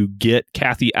trying to get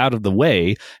Kathy out of the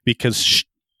way because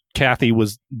Kathy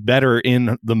was better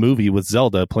in the movie with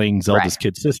Zelda playing Zelda's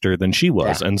kid sister than she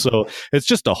was. Yeah. And so it's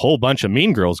just a whole bunch of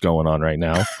mean girls going on right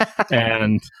now.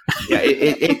 And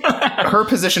her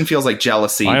position feels like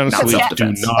jealousy, I honestly not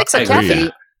self-defense. do not Except agree.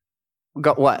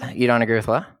 Kathy, what? You don't agree with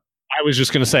what? I was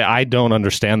just going to say, I don't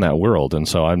understand that world. And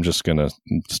so I'm just going to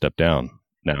step down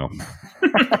now.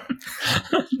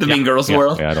 The mean girls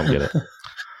world? Yeah, I don't get it.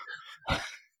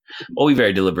 Well, we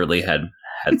very deliberately had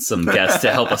some guests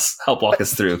to help walk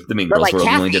us through the mean girls world.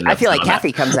 Kathy, I feel like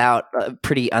Kathy comes out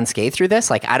pretty unscathed through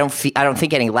this. Like I don't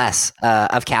think any less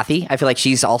of Kathy. I feel like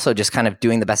she's also just kind of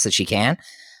doing the best that she can.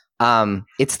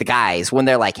 It's the guys when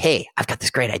they're like, "Hey, I've got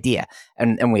this great idea,"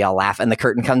 and we all laugh, and the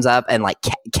curtain comes up, and like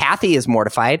Kathy is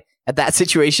mortified at that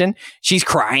situation. She's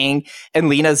crying, and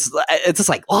Lena's. It's just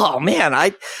like, oh man,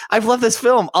 I've loved this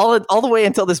film all the way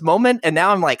until this moment, and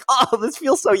now I'm like, oh, this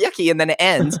feels so yucky, and then it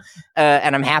ends,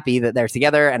 and I'm happy that they're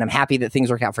together, and I'm happy that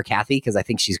things work out for Kathy because I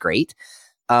think she's great.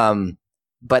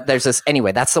 But there's this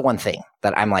anyway. That's the one thing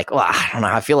that I'm like, oh, I don't know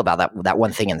how I feel about that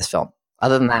one thing in this film.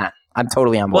 Other than that, I'm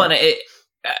totally on board. Well,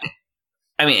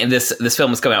 and this film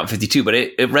was coming out in 52, but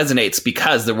it resonates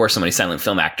because there were so many silent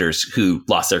film actors who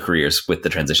lost their careers with the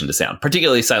transition to sound,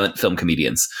 particularly silent film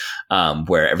comedians,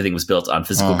 where everything was built on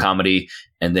physical comedy,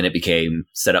 and then it became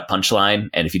set up punchline.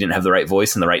 And if you didn't have the right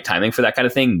voice and the right timing for that kind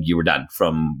of thing, you were done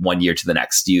from one year to the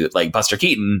next. Like Buster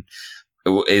Keaton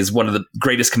is one of the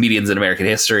greatest comedians in American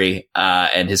history,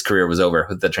 and his career was over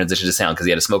with the transition to sound because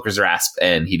he had a smoker's rasp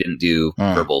and he didn't do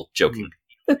verbal joking.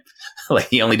 Like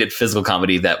he only did physical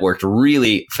comedy that worked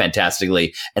really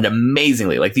fantastically and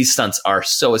amazingly. Like these stunts are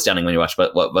so astounding when you watch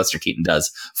what Buster Keaton does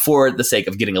for the sake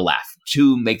of getting a laugh,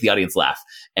 to make the audience laugh.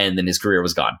 And then his career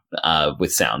was gone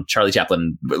with sound. Charlie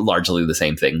Chaplin, largely the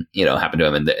same thing, happened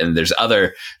to him. And there's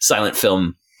other silent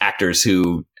film actors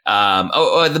who,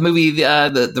 the movie,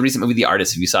 the recent movie, The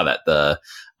Artist, if you saw that, the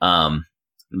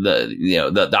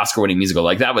Oscar-winning musical,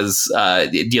 like that was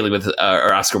dealing with,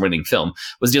 or Oscar-winning film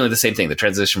was dealing with the same thing, the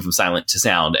transition from silent to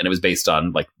sound, and it was based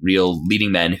on like real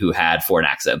leading men who had foreign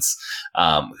accents,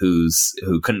 who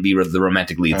couldn't be the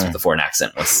romantic leads with the foreign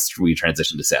accent once we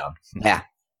transitioned to sound. Yeah.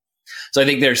 So I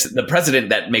think there's the precedent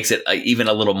that makes it even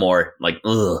a little more like,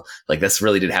 ugh, like this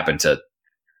really did happen to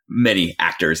many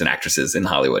actors and actresses in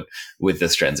Hollywood with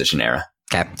this transition era.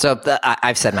 Okay, so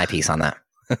I've said my piece on that.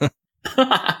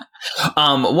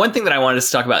 One thing that I wanted to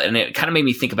talk about, and it kind of made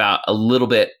me think about a little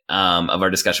bit of our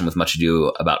discussion with Much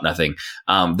Ado About Nothing,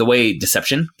 the way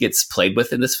deception gets played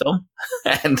with in this film,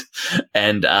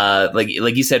 and like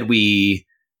you said,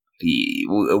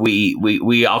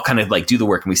 we all kind of like do the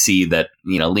work and we see that,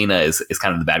 you know, Lena is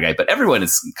kind of the bad guy, but everyone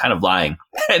is kind of lying.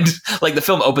 And like the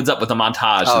film opens up with a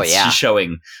montage that's just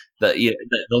showing the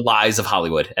lies of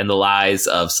Hollywood and the lies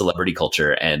of celebrity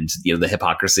culture and, you know, the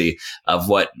hypocrisy of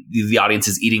what the audience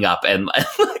is eating up. And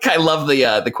like, I love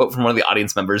the quote from one of the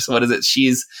audience members. What is it?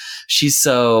 She's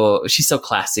so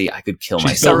classy. I could kill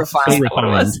myself. So refined. Is that what it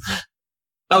was?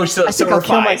 Oh, so I'll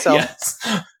kill myself. Yes.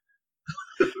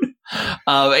 You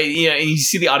know, and you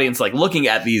see the audience like looking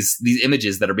at these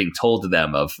images that are being told to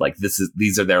them of like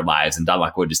these are their lives, and Don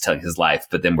Lockwood is telling his life,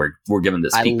 but then we're given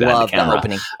this peek behind the camera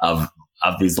opening of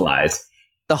these lies.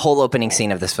 The whole opening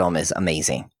scene of this film is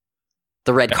amazing.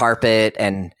 The red carpet,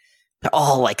 and they're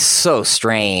all like so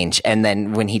strange. And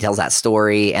then when he tells that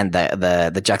story and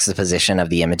the juxtaposition of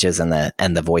the images and the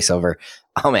voiceover,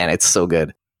 oh man, it's so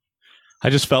good. I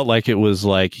just felt like it was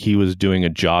like he was doing a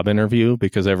job interview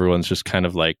because everyone's just kind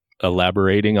of like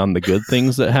elaborating on the good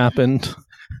things that happened.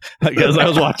 Because I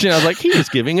was watching, I was like, he's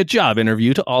giving a job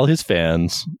interview to all his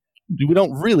fans. We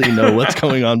don't really know what's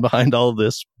going on behind all of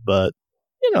this, but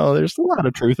you know, there's a lot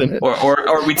of truth in it.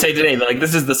 Or we'd say today, like,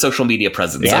 this is the social media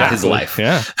presence of his life.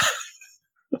 Yeah.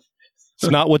 It's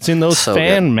not what's in those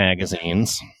fan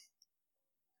magazines.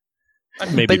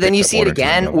 But then you see it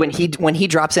again when he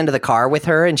drops into the car with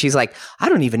her and she's like, I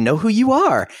don't even know who you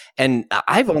are. And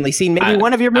I've only seen maybe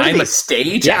one of your movies. I'm a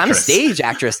stage actress. Yeah, I'm a stage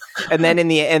actress. And then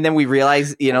and then we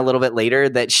realize, you know, a little bit later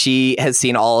that she has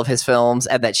seen all of his films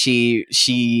and that she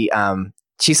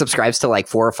subscribes to like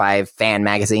 4 or 5 fan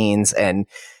magazines, and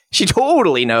she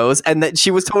totally knows, and that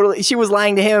she was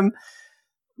lying to him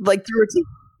like through her teeth.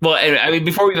 Well, I mean,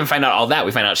 before we even find out all that,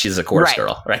 we find out she's a chorus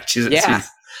girl, right? She's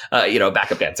you know,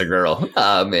 backup dancer girl.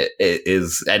 It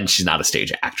is, and she's not a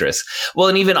stage actress. Well,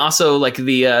 and even also like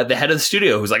the head of the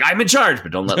studio who's like, I'm in charge,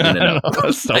 but don't let Lena know.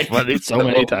 That's so funny. So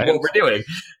many times. What we're doing,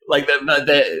 like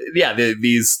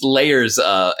these layers,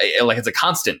 like it's a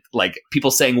constant. Like people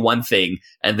saying one thing,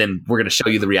 and then we're going to show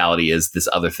you the reality is this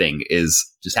other thing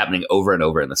is just happening over and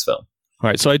over in this film. All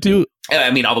right, so I do.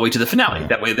 I mean, all the way to the finale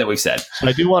that we've said.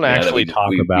 I do want to actually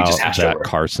talk about that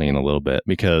car scene a little bit,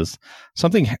 because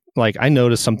something like I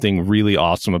noticed something really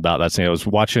awesome about that scene. I was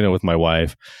watching it with my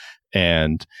wife,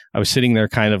 and I was sitting there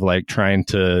kind of like trying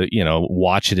to, you know,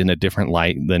 watch it in a different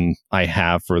light than I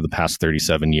have for the past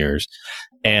 37 years.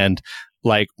 And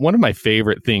like one of my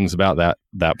favorite things about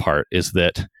that part is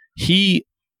that he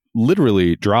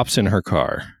literally drops in her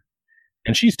car,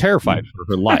 and she's terrified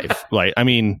for her life. Like, I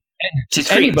mean,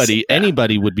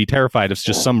 anybody would be terrified if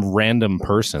just some random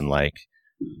person like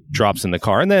drops in the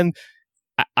car. And then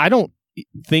I don't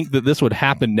think that this would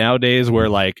happen nowadays, where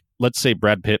like, let's say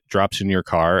Brad Pitt drops in your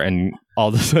car and all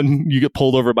of a sudden you get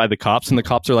pulled over by the cops, and the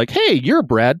cops are like, hey, you're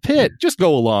Brad Pitt, just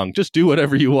go along, just do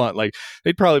whatever you want. Like,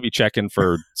 they'd probably be checking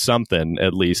for something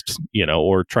at least, you know,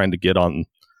 or trying to get on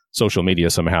social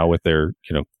media somehow with their,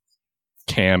 you know,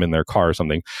 cam in their car or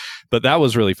something. But that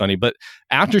was really funny. But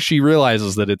after she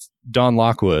realizes that it's Don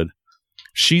Lockwood,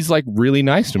 she's like really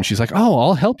nice to him. She's like, oh,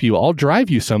 I'll help you, I'll drive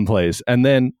you someplace. And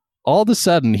then all of a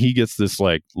sudden he gets this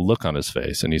like look on his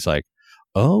face, and he's like,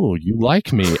 oh, you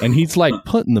like me? And he's like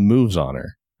putting the moves on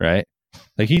her, right?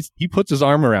 Like he puts his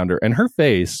arm around her, and her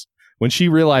face, when she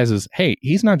realizes, hey,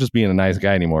 he's not just being a nice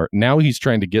guy anymore, now he's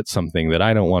trying to get something that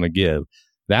I don't want to give,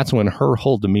 that's when her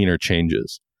whole demeanor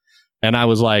changes. And I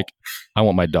was like, I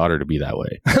want my daughter to be that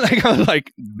way. Like, I was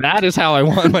like, that is how I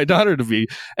want my daughter to be.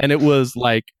 And it was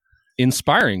like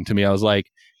inspiring to me. I was like,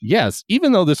 yes,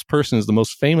 even though this person is the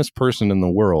most famous person in the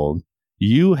world,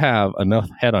 you have enough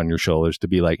head on your shoulders to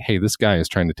be like, hey, this guy is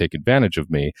trying to take advantage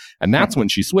of me. And that's when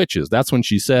she switches. That's when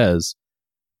she says,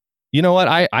 you know what?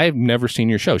 I've never seen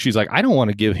your show. She's like, I don't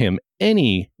want to give him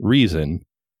any reason,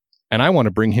 and I want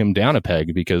to bring him down a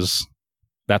peg because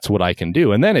that's what I can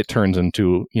do. And then it turns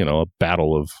into, you know, a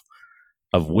battle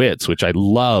of wits, which I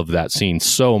love that scene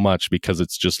so much, because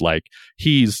it's just like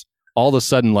he's all of a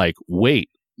sudden like, wait,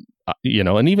 you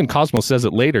know, and even Cosmo says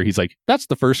it later. He's like, that's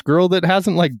the first girl that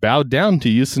hasn't like bowed down to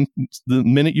you since the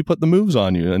minute you put the moves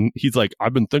on you. And he's like,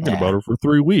 I've been thinking about her for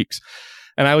 3 weeks.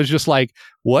 And I was just like,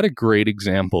 what a great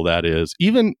example that is,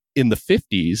 even in the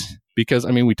 50s, because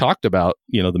I mean, we talked about,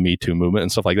 you know, the Me Too movement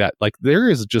and stuff like that. Like, there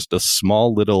is just a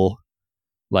small little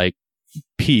like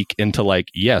peek into like,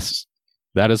 yes,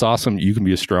 that is awesome. You can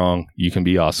be strong. You can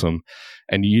be awesome.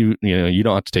 And you know, you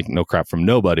don't have to take no crap from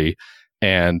nobody.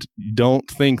 And don't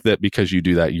think that because you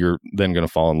do that, you're then going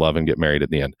to fall in love and get married at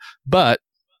the end. But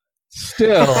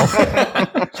still,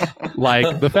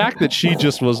 like the fact that she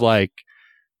just was like,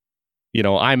 you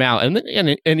know, I'm out.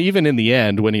 And even in the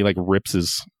end, when he like rips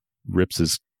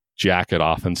his jacket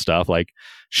off and stuff, like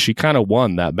she kind of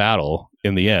won that battle.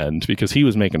 in the end because he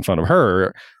was making fun of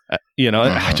her.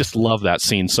 I just love that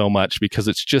scene so much because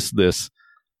it's just this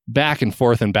back and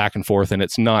forth, and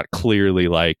it's not clearly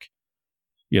like,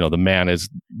 the man is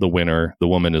the winner, the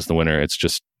woman is the winner. It's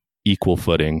just equal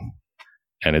footing,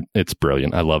 and it's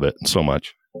brilliant. I love it so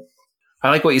much. I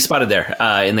like what you spotted there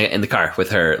in the car with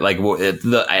her. Like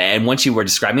and once you were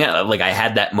describing it, like I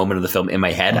had that moment of the film in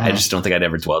my head. I just don't think I'd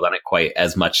ever dwelled on it quite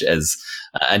as much as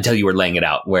until you were laying it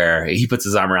out, where he puts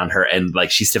his arm around her and like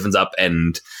she stiffens up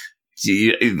and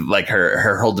like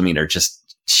her whole demeanor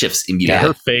just shifts immediately. Yeah,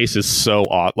 her face is so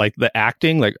odd. Like the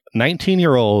acting, like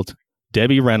 19-year-old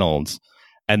Debbie Reynolds,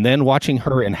 and then watching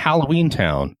her in Halloween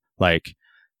Town, like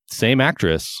same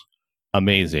actress,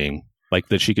 amazing. Like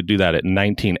that she could do that at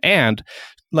 19. And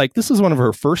like, this is one of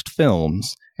her first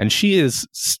films, and she is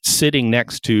sitting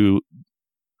next to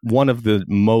one of the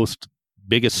most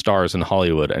biggest stars in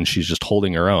Hollywood, and she's just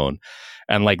holding her own.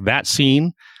 And like that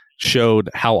scene showed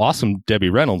how awesome Debbie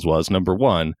Reynolds was, number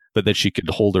one, but that she could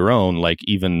hold her own, like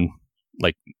even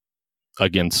like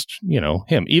against,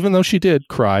 him, even though she did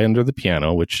cry under the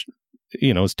piano, which,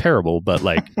 is terrible. But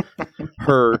like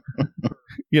her,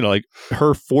 like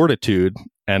her fortitude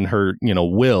and her,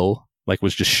 will, like,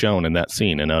 was just shown in that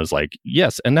scene. And I was like,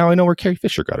 yes. And now I know where Carrie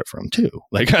Fisher got it from too.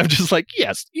 Like, I'm just like,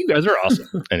 yes, you guys are awesome.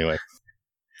 Anyway.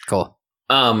 Cool.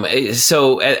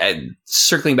 So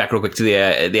circling back real quick to the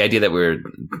idea that we're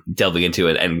delving into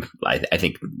it, and I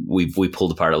think we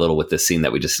pulled apart a little with this scene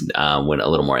that we just went a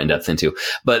little more in depth into.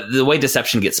 But the way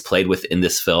deception gets played within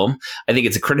this film, I think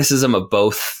it's a criticism of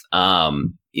both.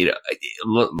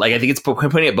 Like I think it's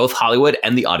pointing at both Hollywood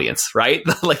and the audience, right?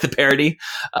 Like the parody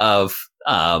of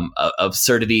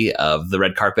absurdity of the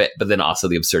red carpet, but then also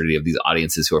the absurdity of these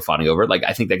audiences who are fawning over it. Like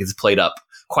I think that gets played up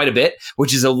quite a bit,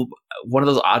 which is one of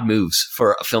those odd moves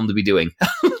for a film to be doing.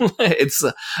 And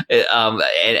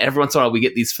every once in a while we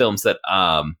get these films that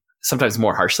sometimes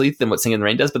more harshly than what Singin' in the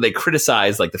Rain does, but they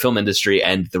criticize like the film industry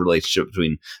and the relationship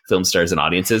between film stars and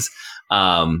audiences.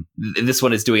 This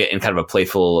one is doing it in kind of a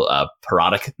playful,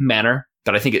 parodic manner,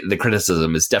 but I think the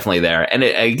criticism is definitely there. And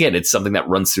again, it's something that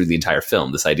runs through the entire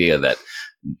film, this idea that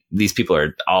these people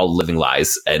are all living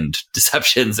lies and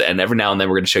deceptions, and every now and then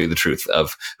we're going to show you the truth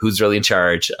of who's really in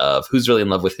charge, of who's really in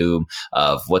love with whom,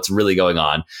 of what's really going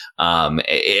on. And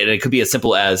it could be as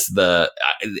simple as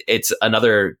it's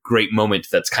another great moment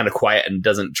that's kind of quiet and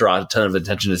doesn't draw a ton of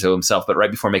attention to himself, but right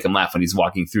before Make Him Laugh, when he's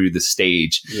walking through the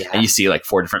stage and you see like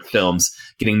 4 different films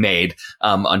getting made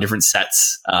on different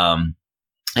sets.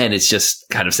 And it's just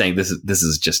kind of saying this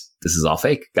is all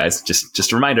fake, guys.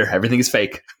 Just a reminder, everything is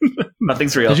fake.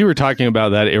 Nothing's real. As you were talking about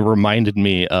that, it reminded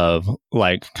me of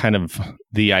like kind of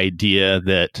the idea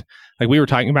that like we were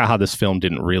talking about how this film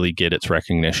didn't really get its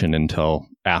recognition until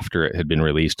after it had been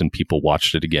released and people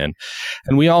watched it again.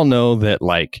 And we all know that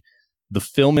like the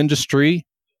film industry,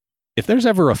 if there's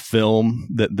ever a film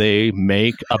that they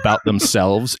make about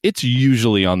themselves, it's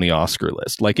usually on the Oscar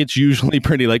list. Like it's usually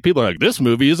pretty like people are like, this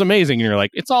movie is amazing. And you're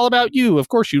like, it's all about you. Of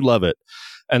course you love it.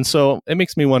 And so it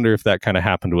makes me wonder if that kind of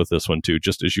happened with this one too,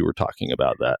 just as you were talking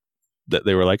about that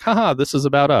they were like, haha, this is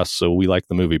about us. So we like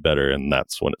the movie better. And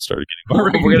that's when it started getting more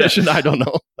recognition. I don't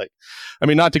know. Like, I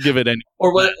mean, not to give it any.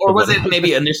 Or was it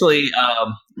maybe initially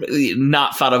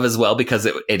not thought of as well because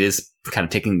it is kind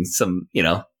of taking some,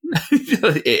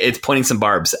 it's pointing some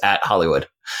barbs at Hollywood.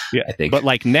 Yeah, I think. But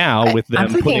like now with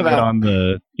them putting it on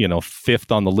the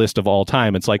 5th on the list of all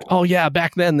time, it's like, oh yeah,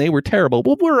 back then they were terrible.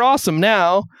 Well, we're awesome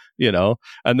now,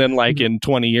 And then like in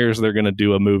 20 years they're gonna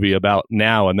do a movie about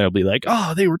now, and they'll be like,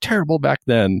 oh, they were terrible back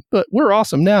then, but we're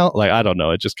awesome now. Like I don't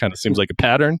know. It just kind of seems like a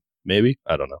pattern. Maybe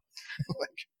I don't know.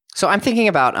 So I'm thinking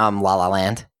about La La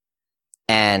Land,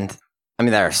 and I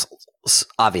mean there's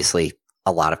obviously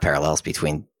a lot of parallels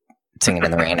between Singin'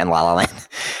 in the Rain and La La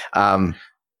Land,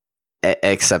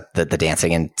 except that the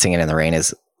dancing and Singin' in the Rain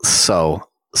is so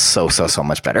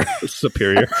much better,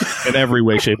 superior in every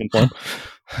way, shape, and form.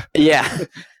 Yeah,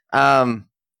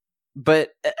 but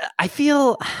I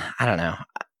feel I don't know.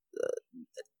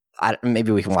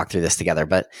 Maybe we can walk through this together,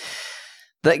 but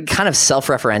the kind of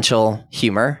self-referential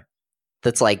humor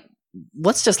that's like,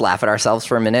 let's just laugh at ourselves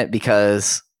for a minute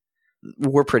because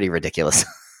we're pretty ridiculous.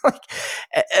 Like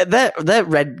that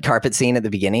red carpet scene at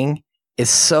the beginning is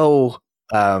so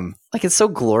it's so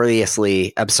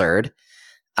gloriously absurd.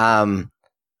 And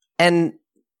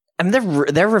I mean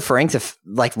they're referring to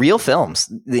like real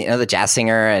films, the Jazz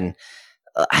Singer, and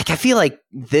I feel like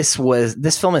this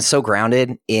film is so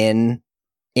grounded in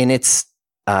its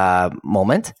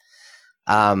moment.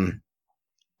 And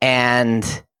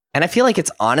I feel like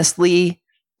it's honestly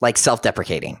like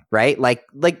self-deprecating, right? Like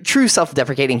true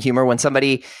self-deprecating humor when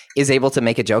somebody is able to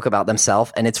make a joke about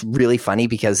themselves and it's really funny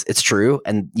because it's true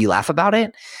and you laugh about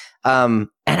it. And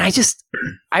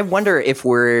I wonder if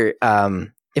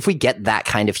if we get that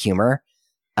kind of humor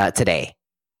today.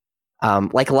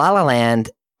 Like La La Land,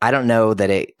 I don't know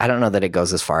that it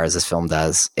goes as far as this film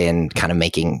does in kind of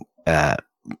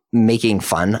making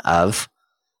fun of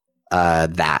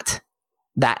that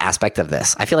aspect of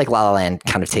this. I feel like La La Land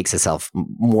kind of takes itself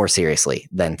more seriously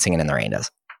than Singin' in the Rain does.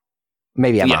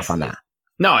 Maybe I'm off on that.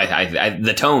 No, I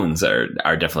the tones are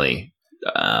definitely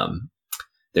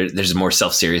there's more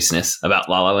self-seriousness about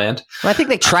La La Land. Well, I think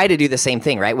they try to do the same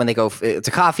thing, right? When they go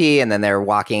to coffee and then they're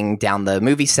walking down the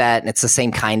movie set, and it's the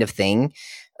same kind of thing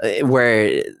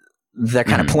where they're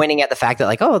kind of pointing at the fact that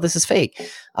like, oh, this is fake.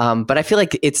 But I feel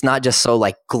like it's not just so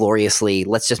like gloriously,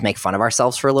 let's just make fun of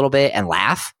ourselves for a little bit and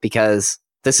laugh because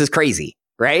this is crazy,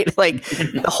 right? Like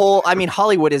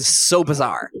Hollywood is so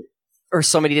bizarre for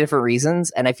so many different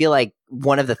reasons. And I feel like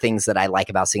one of the things that I like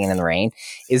about Singin' in the Rain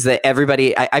is that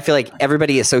I feel like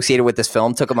everybody associated with this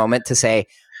film took a moment to say,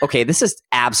 okay, this is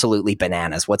absolutely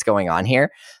bananas. What's going on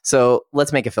here? So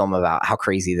let's make a film about how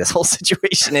crazy this whole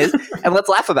situation is and let's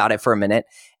laugh about it for a minute.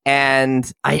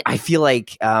 And I feel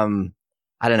like, I don't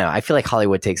know. I feel like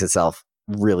Hollywood takes itself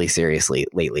really seriously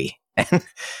lately.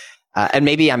 And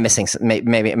maybe I'm missing,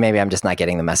 maybe I'm just not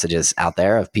getting the messages out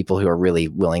there of people who are really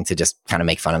willing to just kind of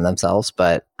make fun of themselves.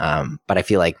 But I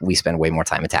feel like we spend way more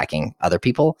time attacking other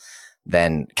people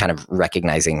than kind of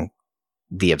recognizing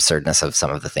the absurdness of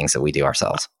some of the things that we do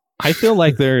ourselves. I feel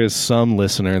like there is some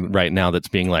listener right now that's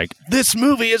being like, this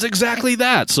movie is exactly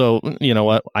that. So you know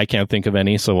what? I can't think of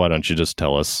any. So why don't you just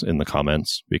tell us in the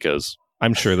comments? Because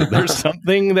I'm sure that there's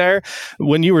something there.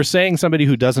 When you were saying somebody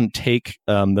who doesn't take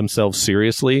themselves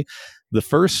seriously, the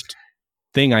first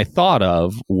thing I thought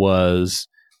of was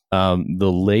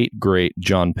the late great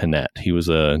John Pinette. He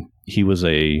was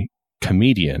a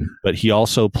comedian, but he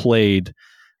also played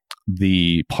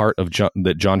the part of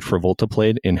that John Travolta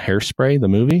played in Hairspray, the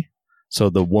movie. So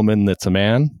the woman that's a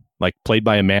man, like played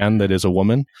by a man that is a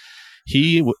woman.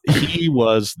 He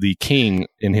was the king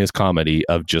in his comedy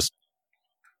of just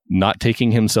not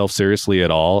taking himself seriously at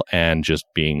all and just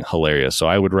being hilarious. So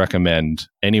I would recommend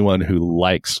anyone who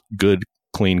likes good,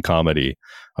 clean comedy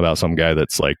about some guy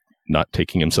that's like not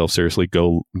taking himself seriously,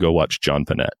 go watch John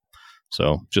Pinette.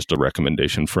 So just a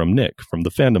recommendation from Nick from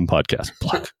the Fandom Podcast.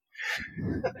 Pluck.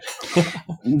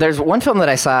 There's one film that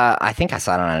I saw. I think I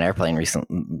saw it on an airplane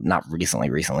not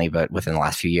recently, but within the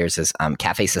last few years is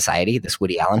Cafe Society, this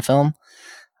Woody Allen film.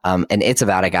 And it's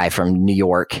about a guy from New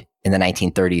York in the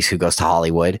 1930s who goes to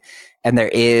Hollywood. And there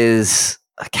is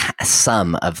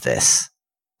some of this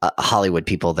Hollywood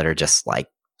people that are just like,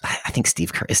 I think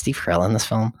Steve Carell in this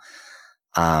film.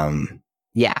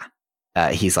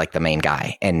 He's like the main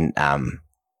guy, and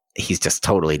he's just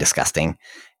totally disgusting.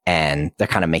 And they're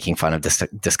kind of making fun of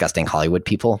disgusting Hollywood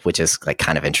people, which is like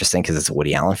kind of interesting because it's a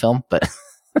Woody Allen film. But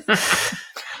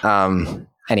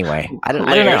anyway, I don't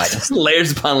know.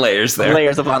 Layers upon layers there.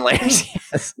 Layers upon layers.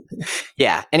 Yes.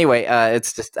 Yeah. Anyway,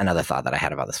 it's just another thought that I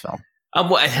had about this film. I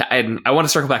want to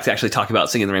circle back to actually talk about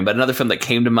Singin' in the Rain, but another film that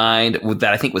came to mind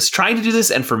that I think was trying to do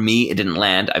this, and for me, it didn't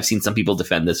land. I've seen some people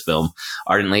defend this film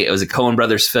ardently. It was a Coen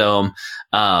Brothers film.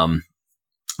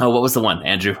 What was the one,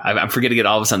 Andrew? I'm forgetting it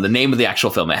all of a sudden. The name of the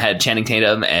actual film. It had Channing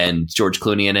Tatum and George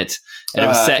Clooney in it. And it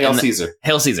was set Hail Caesar.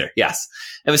 Hail Caesar, yes.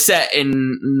 It was set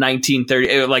in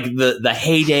 1930, like the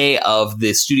heyday of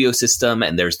the studio system.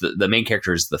 And there's the main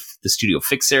character is the studio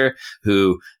fixer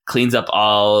who cleans up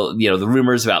all, the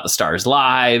rumors about the stars'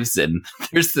 lives. And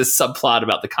there's this subplot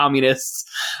about the communists.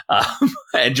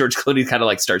 And George Clooney kind of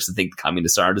like starts to think the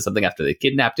communists are onto something after they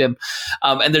kidnapped him.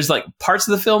 And there's like parts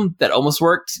of the film that almost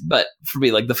worked, but for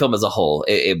me, like the film as a whole,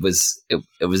 it was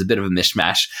a bit of a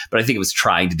mishmash, but I think it was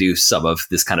trying to do some of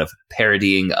this kind of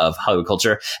parodying of Hollywood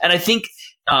culture. And I think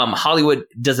Hollywood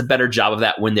does a better job of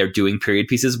that when they're doing period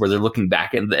pieces where they're looking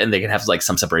back and they can have like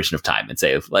some separation of time and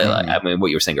say, I mean, what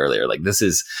you were saying earlier, like this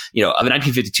is, a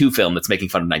 1952 film that's making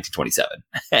fun of 1927.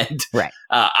 And right.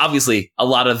 Obviously a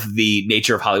lot of the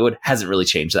nature of Hollywood hasn't really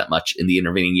changed that much in the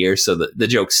intervening years. So the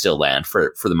jokes still land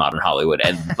for the modern Hollywood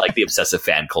and like the obsessive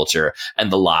fan culture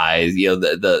and the lies,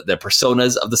 the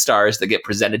personas of the stars that get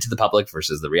presented to the public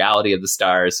versus the reality of the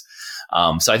stars.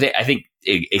 So I think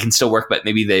it can still work, but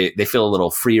maybe they feel a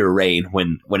little freer reign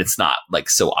when it's not like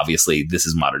so obviously this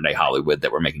is modern day Hollywood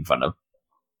that we're making fun of.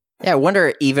 Yeah, I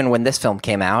wonder even when this film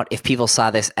came out, if people saw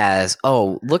this as,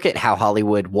 oh, look at how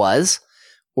Hollywood was,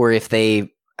 or if I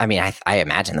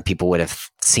imagine that people would have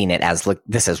seen it as, look,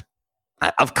 this is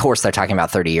of course they're talking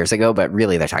about 30 years ago, but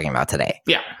really they're talking about today.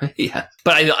 Yeah, yeah.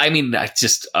 But I mean, I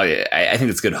think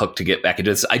it's a good hook to get back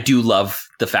into this. I do love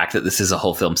the fact that this is a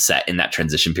whole film set in that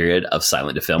transition period of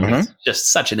silent to film. It's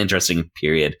just such an interesting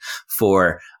period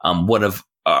for one of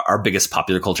our biggest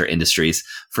popular culture industries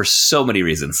for so many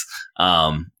reasons.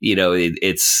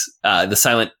 It's the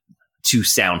silent to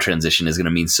sound transition is going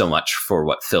to mean so much for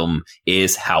what film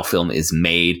is, how film is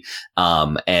made,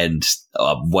 and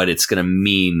what it's going to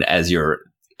mean as your,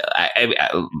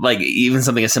 like even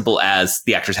something as simple as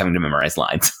the actors having to memorize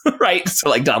lines, right? So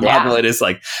like Don Lockwood is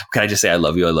like, can I just say I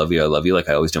love you, I love you, I love you, like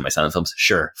I always do in my silent films?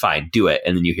 Sure, fine, do it.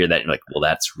 And then you hear that and you're like, well,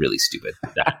 that's really stupid.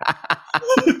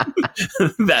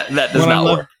 That does not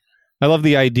work. I love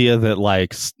the idea that,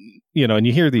 like, and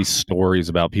you hear these stories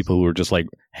about people who are just like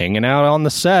hanging out on the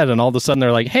set, and all of a sudden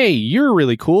they're like, hey, you're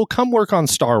really cool. Come work on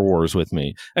Star Wars with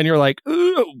me. And you're like,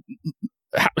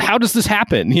 how does this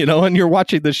happen? And you're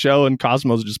watching the show and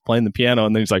Cosmo's just playing the piano,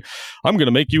 and then he's like, I'm going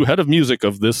to make you head of music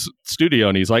of this studio.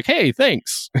 And he's like, hey,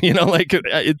 thanks. I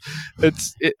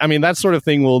mean, that sort of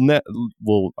thing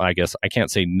will, I guess I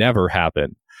can't say never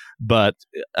happen. But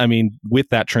I mean, with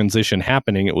that transition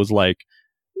happening, it was like,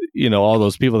 all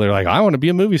those people, they're like, I want to be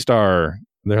a movie star.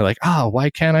 They're like, why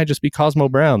can't I just be Cosmo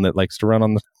Brown that likes to run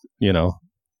on the,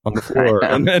 on the floor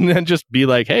and then just be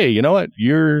like, hey, you know what?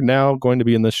 You're now going to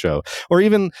be in this show. Or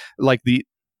even like the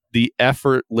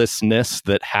effortlessness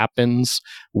that happens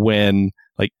when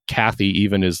like Kathy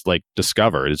even is like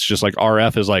discovered. It's just like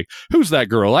RF is like, who's that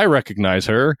girl? I recognize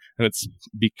her. And it's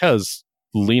because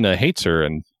Lena hates her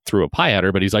and threw a pie at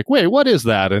her, but he's like, wait, what is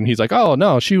that? And he's like, oh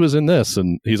no, she was in this.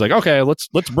 And he's like, okay, let's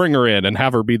bring her in and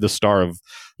have her be the star of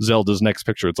Zelda's next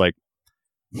picture. It's like,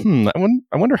 I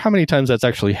wonder how many times that's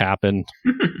actually happened.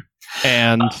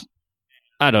 And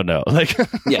I don't know. Like,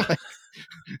 yeah.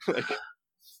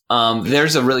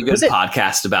 There's a really good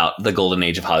podcast about the golden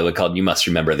age of Hollywood called You Must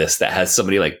Remember This, that has so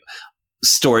many like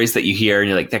stories that you hear and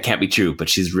you're like, that can't be true, but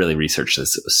she's really researched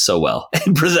this so well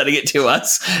and presenting it to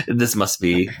us. This must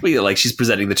be like she's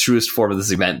presenting the truest form of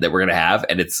this event that we're going to have.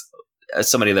 And it's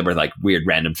so many of them are like weird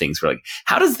random things. We're like,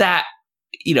 how does that,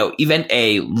 event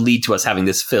A lead to us having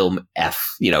this film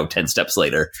F, 10 steps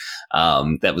later,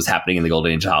 that was happening in the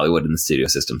golden age of Hollywood in the studio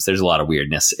systems. There's a lot of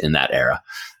weirdness in that era.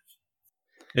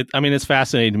 It's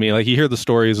fascinating to me. Like you hear the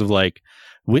stories of like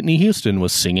Whitney Houston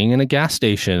was singing in a gas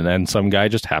station and some guy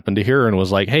just happened to hear her and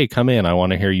was like, hey, come in. I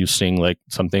want to hear you sing like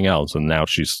something else. And now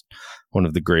she's one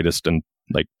of the greatest and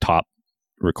like top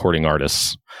recording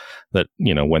artists that,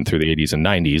 went through the 80s and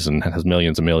 90s and has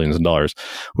millions and millions of dollars.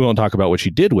 We won't talk about what she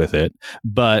did with it,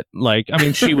 but like, I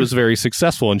mean, she was very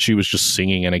successful and she was just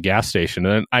singing in a gas station.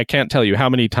 And I can't tell you how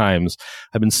many times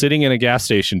I've been sitting in a gas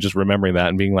station just remembering that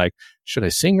and being like, should I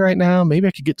sing right now? Maybe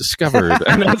I could get discovered.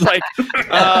 And I was like,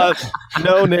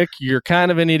 no, Nick, you're kind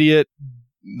of an idiot.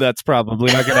 That's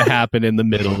probably not going to happen in the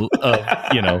middle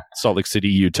of, Salt Lake City,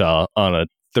 Utah on a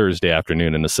Thursday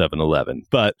afternoon in a 7-Eleven.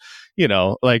 But,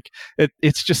 like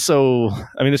it's just so,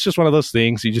 I mean, it's just one of those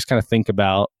things you just kind of think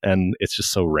about and it's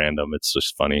just so random. It's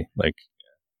just funny. Like,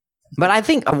 but I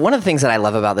think one of the things that I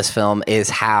love about this film is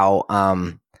how,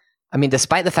 I mean,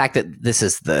 despite the fact that this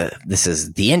is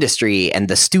the industry and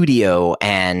the studio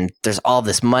and there's all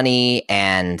this money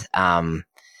and an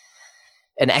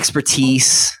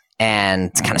expertise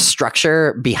and kind of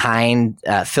structure behind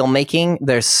filmmaking,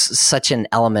 there's such an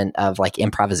element of like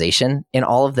improvisation in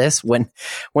all of this when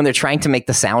they're trying to make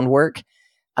the sound work.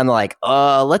 And they're like,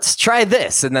 let's try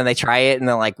this. And then they try it and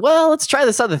they're like, well, let's try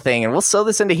this other thing. And we'll sew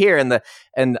this into here.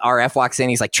 And RF walks in,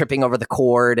 he's like tripping over the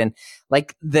cord. And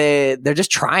like they're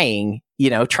just trying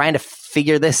to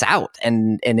figure this out.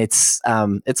 And it's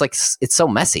like, it's so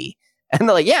messy. And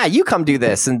they're like, yeah, you come do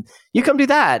this and you come do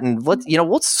that. And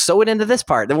we'll sew it into this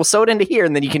part. Then we'll sew it into here.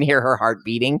 And then you can hear her heart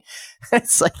beating.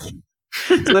 It's like,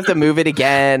 so they have to move it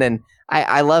again. And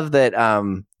I love that,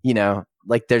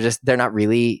 like they're not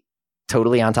really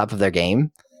totally on top of their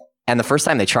game. And the first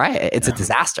time they try it, it's a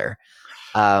disaster,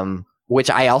 which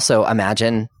I also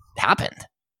imagine happened.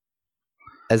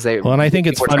 And I think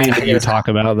it's funny that you talk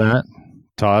about that,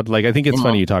 Todd. Like, I think it's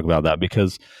funny you talk about that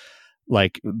because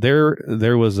like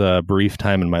there was a brief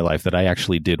time in my life that I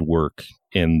actually did work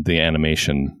in the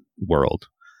animation world.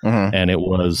 Mm-hmm. And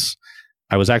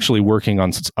I was actually working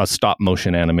on a stop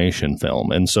motion animation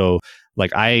film. And so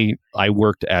like I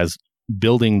worked as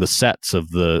building the sets of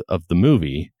the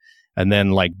movie. And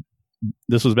then like,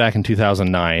 this was back in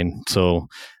 2009. So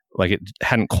like it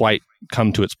hadn't quite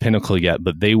come to its pinnacle yet,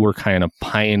 but they were kind of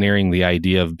pioneering the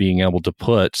idea of being able to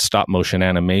put stop motion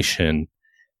animation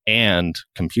and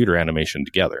computer animation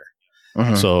together.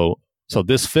 Mm-hmm. So So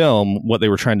this film, what they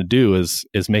were trying to do is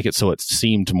make it so it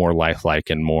seemed more lifelike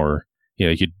and more, you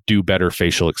know, you could do better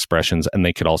facial expressions, and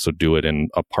they could also do it in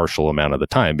a partial amount of the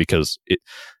time, because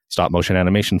stop motion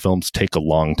animation films take a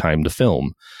long time to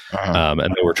film. And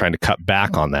they were trying to cut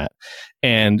back on that.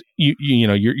 And you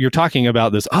know, you're talking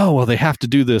about this, oh, well, they have to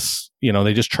do this, you know,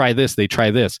 they just try this, they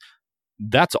try this.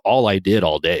 That's all I did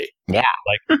all day. Yeah.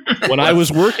 Like when I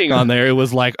was working on there, it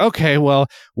was like, okay, well,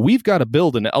 we've got to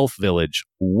build an elf village.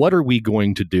 What are we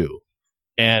going to do?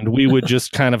 And we would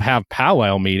just kind of have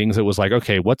powwow meetings. It was like,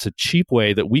 okay, what's a cheap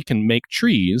way that we can make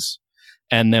trees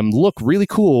and them look really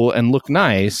cool and look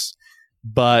nice,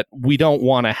 but we don't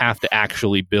want to have to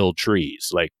actually build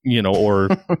trees, like, you know, or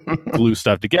glue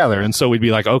stuff together. And so we'd be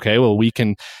like, okay, well, we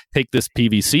can take this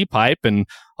PVC pipe, and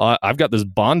I've got this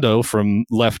Bondo from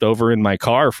left over in my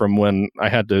car from when I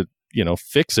had to, you know,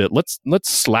 fix it. Let's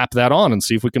slap that on and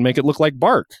see if we can make it look like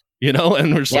bark, you know?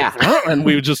 And we're just like, and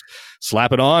we would just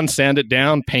slap it on, sand it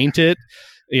down, paint it,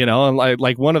 you know. And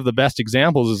like one of the best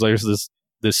examples is there's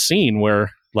this scene where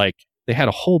like they had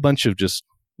a whole bunch of just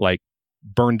like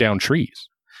burned down trees,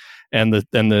 and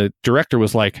the director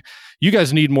was like, you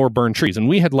guys need more burned trees. And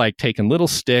we had like taken little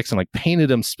sticks and like painted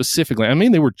them specifically. I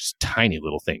mean, they were just tiny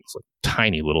little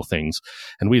things.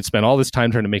 And we had spent all this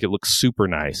time trying to make it look super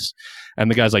nice.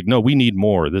 And the guy's like, no, we need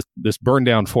more. This burned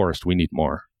down forest, we need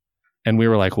more. And we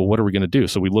were like, well, what are we going to do?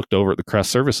 So we looked over at the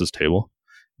Crest Services table,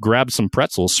 grabbed some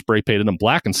pretzels, spray painted them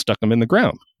black, and stuck them in the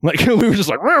ground. Like, we were just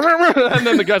like, rah, rah, rah. And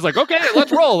then the guy's like, okay,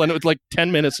 let's roll. And it was like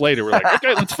 10 minutes later, we're like,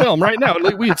 okay, let's film right now.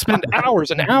 Like, we had spent hours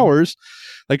and hours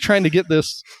like trying to get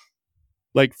this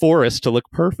like forest to look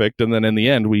perfect. And then in the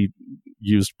end, we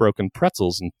used broken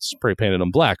pretzels and spray painted them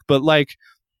black. But like,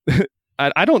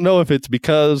 I don't know if it's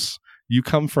because you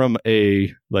come from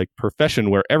a like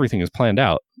profession where everything is planned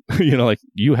out. You know, like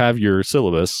you have your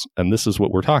syllabus and this is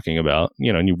what we're talking about,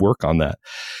 you know, and you work on that.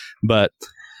 But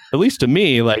at least to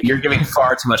me, like, you're giving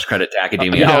far too much credit to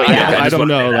academia. I don't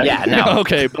know. Like, no.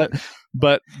 Okay,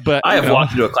 but I have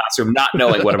walked into a classroom not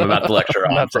knowing what I'm about to lecture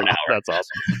on for an hour. That's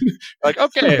awesome. Like,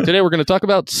 okay, today we're going to talk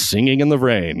about singing in the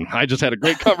rain. I just had a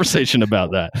great conversation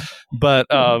about that. But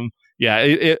yeah,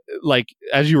 it like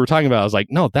as you were talking about, I was like,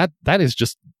 no, that is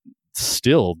just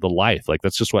still the life. Like,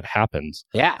 that's just what happens.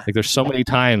 Yeah. Like, there's so many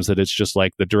times that it's just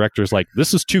like the director's like,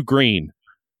 this is too green.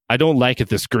 I don't like it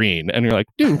this green. And you're like,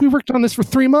 dude, we worked on this for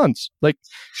 3 months. Like,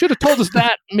 should have told us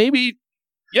that maybe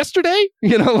yesterday,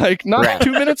 you know, like not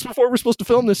 2 minutes before we're supposed to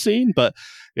film this scene. But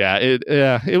yeah,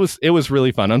 it was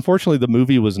really fun. Unfortunately, the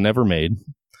movie was never made.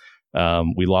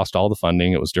 We lost all the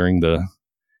funding. It was during the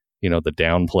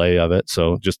downplay of it.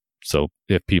 So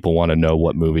if people want to know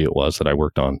what movie it was that I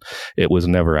worked on, it was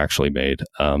never actually made.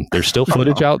 There's still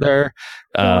footage out there.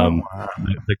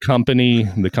 The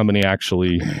company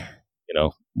actually, you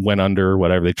know, went under,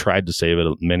 whatever. They tried to save it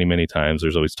many, many times.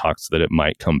 There's always talks that it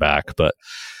might come back, but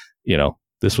you know,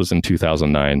 this was in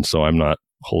 2009, so I'm not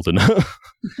holding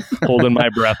my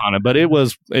breath on it. But it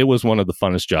was one of the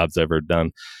funnest jobs I've ever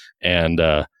done, and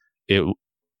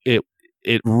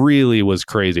it really was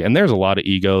crazy. And there's a lot of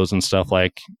egos and stuff.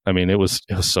 Like, I mean, it was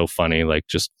so funny. Like,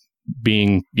 just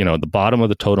being, you know, at the bottom of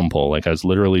the totem pole. Like, I was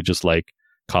literally just like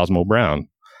Cosmo Brown.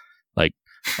 Like,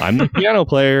 I'm the piano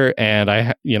player, and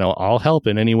I'll help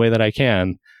in any way that I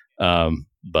can.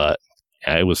 But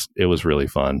yeah, it was really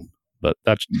fun. But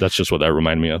that's just what that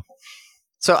reminded me of.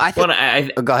 So I think,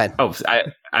 go ahead. Oh,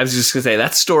 I was just gonna say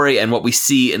that story and what we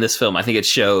see in this film. I think it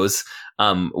shows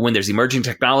when there's emerging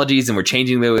technologies and we're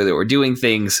changing the way that we're doing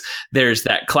things. There's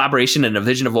that collaboration and a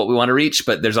vision of what we want to reach,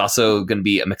 but there's also going to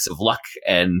be a mix of luck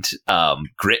and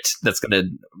grit that's going to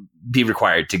be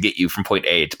required to get you from point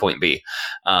A to point B.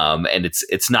 And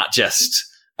it's not just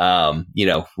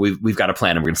we've got a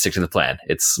plan and we're going to stick to the plan.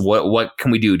 It's what can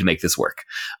we do to make this work?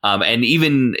 And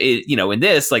even in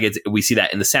this, like, we see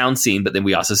that in the sound scene, but then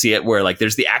we also see it where like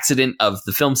there's the accident of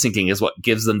the film sinking is what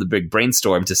gives them the big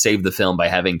brainstorm to save the film by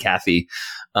having Kathy,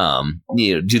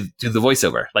 do the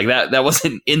voiceover. Like that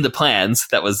wasn't in the plans.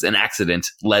 That was an accident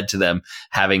led to them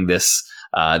having this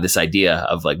idea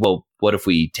of like, well, what if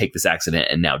we take this accident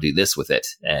and now do this with it,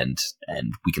 and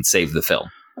we can save the film.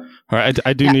 All right,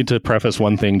 I do need to preface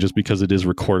one thing, just because it is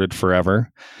recorded forever,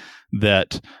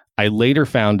 that I later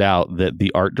found out that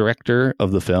the art director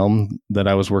of the film that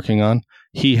I was working on,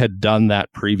 he had done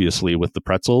that previously with the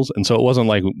pretzels. And so it wasn't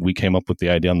like we came up with the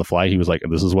idea on the fly. He was like,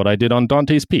 this is what I did on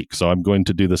Dante's Peak, so I'm going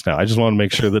to do this now. I just want to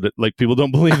make sure that people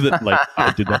don't believe that like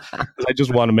I did that. I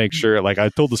just want to make sure, like, I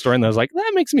told the story and I was like,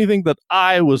 that makes me think that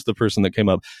I was the person that came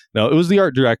up. No, it was the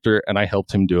art director, and I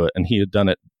helped him do it, and he had done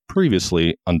it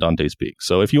previously on Dante's Peak.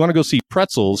 So if you want to go see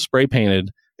pretzels spray painted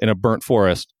in a burnt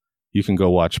forest, you can go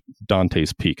watch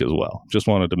Dante's Peak as well. Just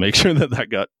wanted to make sure that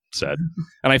got said.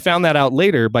 And I found that out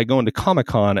later by going to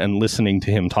Comic-Con and listening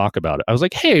to him talk about it. I was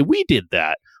like, hey, we did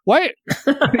that. Why?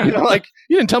 Like,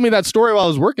 you didn't tell me that story while I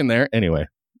was working there. Anyway.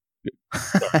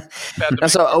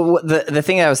 So the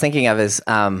thing I was thinking of is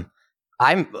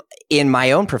I'm in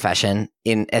my own profession,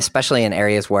 especially in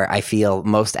areas where I feel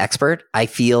most expert, I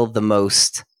feel the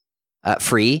most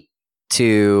free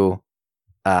to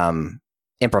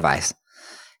improvise.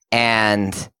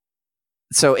 And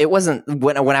so it wasn't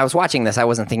when I was watching this, I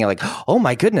wasn't thinking like, oh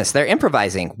my goodness, they're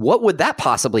improvising. What would that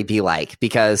possibly be like?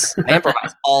 Because I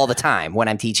improvise all the time when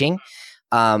I'm teaching.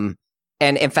 And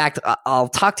in fact, I'll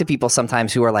talk to people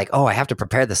sometimes who are like, oh, I have to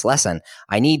prepare this lesson.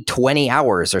 I need 20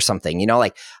 hours or something,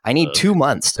 like I need 2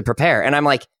 months to prepare. And I'm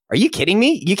like, are you kidding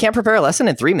me? You can't prepare a lesson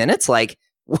in 3 minutes? Like,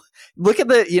 look at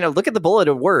the bullet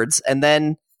of words and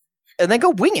then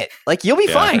go wing it. Like, you'll be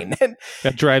fine.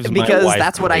 That drives my because wife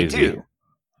that's what crazy. I do.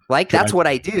 Like, that's what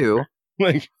I do.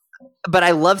 But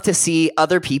I love to see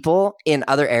other people in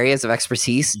other areas of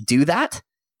expertise do that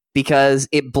because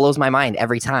it blows my mind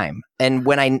every time. And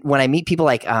when I meet people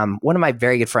like one of my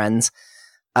very good friends,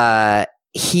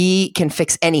 he can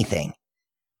fix anything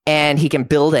and he can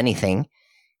build anything.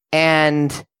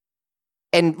 And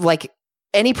like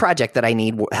any project that I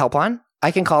need help on,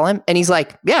 I can call him and he's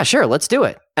like, yeah, sure, let's do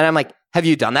it. And I'm like, have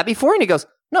you done that before? And he goes,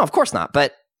 no, of course not.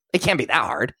 But it can't be that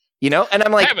hard. And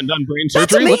I'm like, I haven't done brain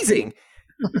That's surgery. amazing.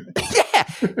 Yeah.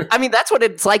 I mean, that's what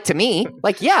it's like to me.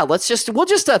 Like, yeah, we'll just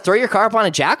throw your car up on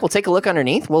a jack. We'll take a look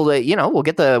underneath. We'll, we'll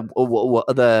get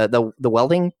the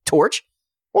welding torch.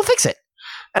 We'll fix it.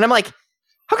 And I'm like,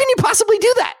 how can you possibly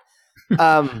do that?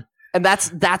 And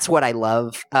that's what I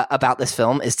love about this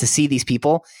film is to see these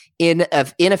people in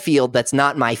a field that's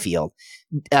not my field,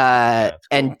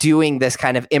 and doing this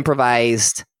kind of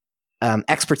improvised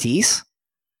expertise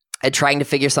and trying to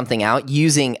figure something out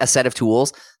using a set of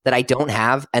tools that I don't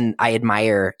have, and I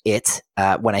admire it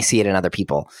when I see it in other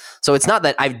people. So it's not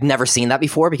that I've never seen that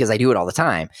before because I do it all the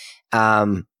time,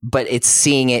 but it's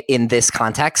seeing it in this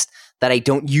context that I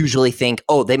don't usually think,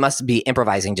 oh, they must be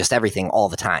improvising just everything all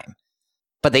the time.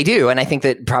 But they do, and I think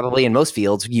that probably in most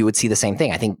fields you would see the same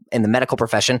thing. I think in the medical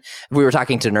profession, if we were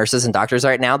talking to nurses and doctors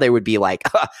right now, they would be like,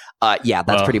 yeah,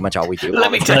 that's pretty much all we do.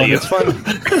 Let me tell you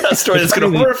a story that's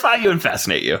going to horrify you and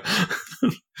fascinate you.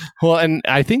 Well, and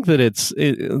I think that it's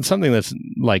something that's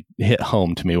like hit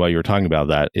home to me while you were talking about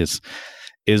that is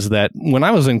that when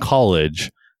I was in college,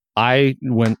 I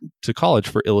went to college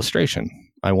for illustration.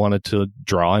 I wanted to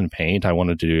draw and paint. I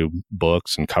wanted to do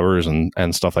books and covers and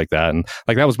stuff like that. And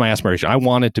like, that was my aspiration. I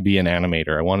wanted to be an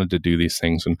animator. I wanted to do these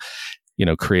things and,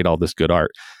 create all this good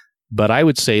art. But I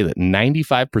would say that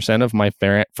 95% of my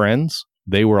friends,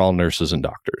 they were all nurses and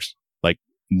doctors. Like,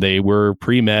 they were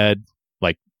pre-med.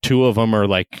 Like, 2 of them are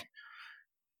like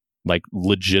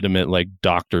legitimate like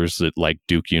doctors at like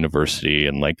Duke University,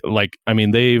 and like I mean,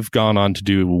 they've gone on to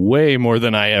do way more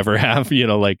than I ever have,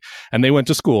 and they went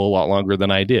to school a lot longer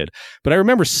than I did. But I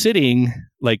remember sitting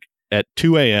like at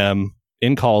 2 a.m.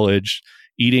 in college,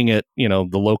 eating at the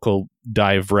local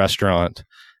dive restaurant,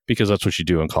 because that's what you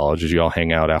do in college, is you all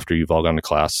hang out after you've all gone to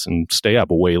class and stay up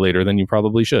way later than you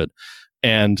probably should.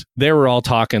 And they were all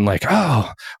talking like,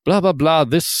 oh, blah, blah, blah,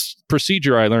 this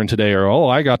procedure I learned today, or, oh,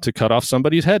 I got to cut off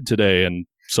somebody's head today and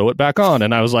sew it back on.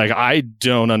 And I was like, I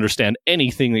don't understand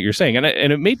anything that you're saying. And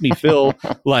it made me feel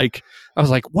like, I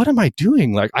was like, what am I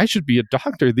doing? Like, I should be a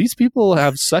doctor. These people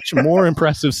have such more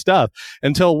impressive stuff.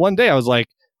 Until one day I was like,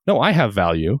 no, I have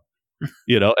value.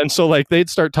 And so like they'd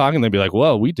start talking, they'd be like,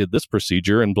 well, we did this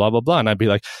procedure and blah, blah, blah. And I'd be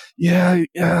like, yeah,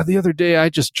 the other day I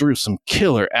just drew some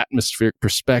killer atmospheric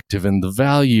perspective, and the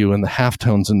value and the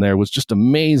halftones in there was just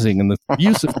amazing. And the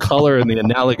use of color and the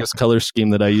analogous color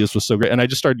scheme that I used was so great. And I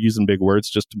just started using big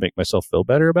words just to make myself feel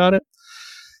better about it.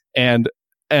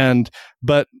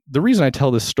 But the reason I tell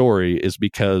this story is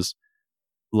because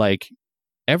like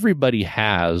everybody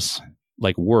has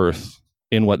like worth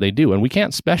in what they do, and we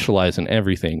can't specialize in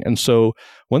everything. And so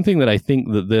one thing that I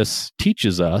think that this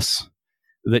teaches us,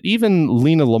 that even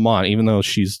Lena Lamont, even though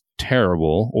she's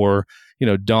terrible, or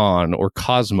Dawn or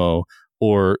Cosmo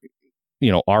or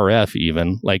RF,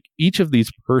 even like each of these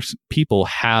people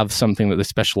have something that they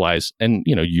specialize. And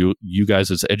you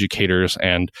guys as educators,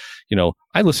 and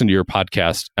I listen to your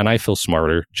podcast and I feel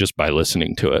smarter just by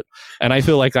listening to it, and I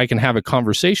feel like I can have a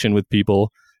conversation with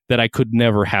people that I could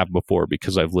never have before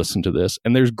because I've listened to this.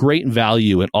 And there's great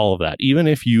value in all of that. Even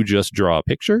if you just draw a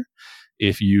picture,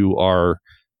 if you are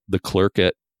the clerk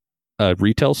at a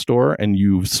retail store and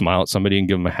you smile at somebody and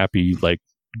give them a happy, like,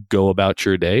 go about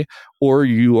your day, or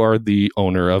you are the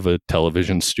owner of a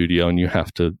television studio and you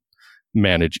have to,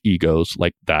 manage egos.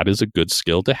 Like, that is a good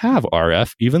skill to have,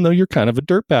 RF, even though you're kind of a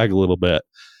dirtbag a little bit.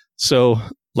 So,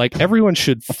 like, everyone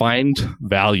should find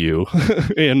value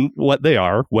in what they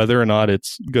are, whether or not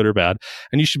it's good or bad.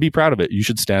 And you should be proud of it. You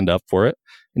should stand up for it.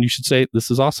 And you should say,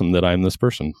 this is awesome that I'm this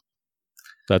person.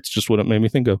 That's just what it made me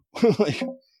think of.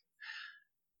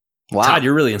 Wow. Todd,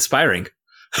 you're really inspiring.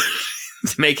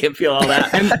 To make him feel all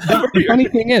that. And the funny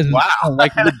thing is,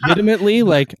 like, legitimately,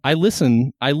 like, I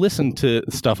listen to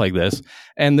stuff like this,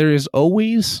 and there is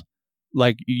always,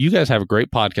 like, you guys have a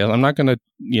great podcast. I'm not going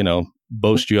to,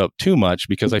 boast you up too much,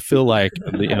 because I feel like,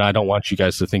 and I don't want you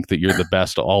guys to think that you're the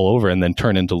best all over and then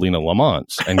turn into Lena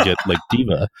Lamont and get, like,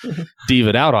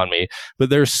 diva'd out on me.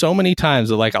 But there's so many times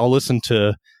that, like, I'll listen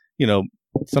to,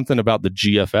 something about the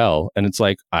GFL, and it's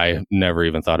like, I never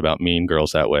even thought about Mean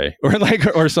Girls that way,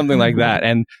 or something like that.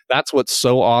 And that's what's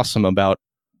so awesome about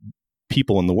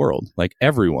people in the world, like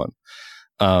everyone,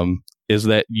 is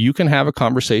that you can have a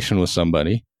conversation with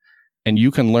somebody and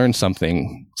you can learn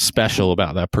something special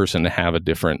about that person and have a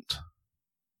different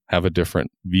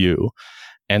view.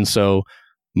 And so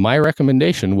my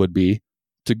recommendation would be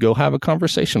to go have a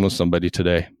conversation with somebody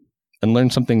today and learn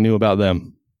something new about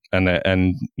them.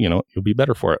 And you'll be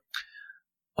better for it.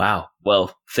 Wow.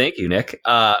 Well, thank you, Nick.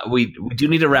 We do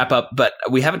need to wrap up, but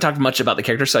we haven't talked much about the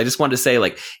character. So I just wanted to say,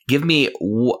 like, give me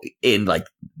in like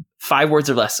 5 words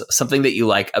or less something that you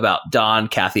like about Don,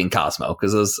 Kathy, and Cosmo,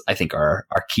 because those, I think, are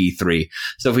our key 3.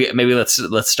 So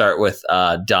if let's start with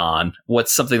Don.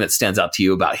 What's something that stands out to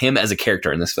you about him as a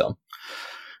character in this film?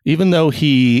 Even though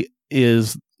he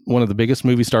is one of the biggest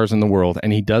movie stars in the world,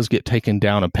 and he does get taken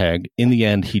down a peg, in the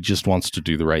end, he just wants to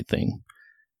do the right thing.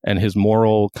 And his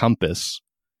moral compass,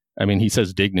 I mean, he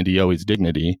says dignity, always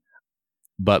dignity,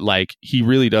 but, like, he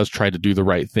really does try to do the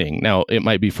right thing. Now, it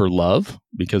might be for love,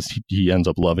 because he ends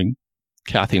up loving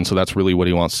Kathy, and so that's really what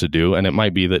he wants to do. And it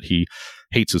might be that he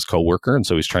hates his coworker, and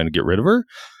so he's trying to get rid of her,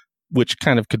 which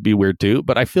kind of could be weird too.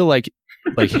 But I feel like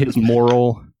his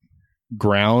moral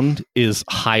ground is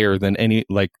higher than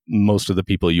most of the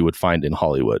people you would find in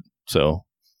Hollywood. So,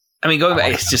 I mean, going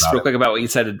back just real quick about what you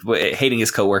said, hating his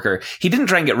coworker, he didn't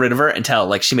try and get rid of her until,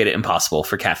 like, she made it impossible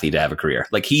for Kathy to have a career.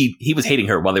 Like, he was hating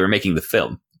her while they were making the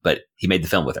film, but he made the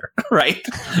film with her, right?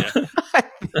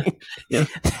 Yeah.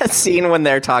 That scene when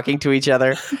they're talking to each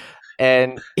other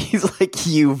and he's like,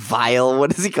 you vile,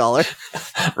 what does he call her?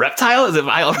 Reptile? Is it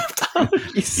vile reptile?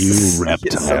 You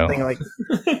reptile. Something like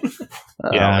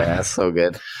yeah, man, that's so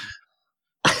good.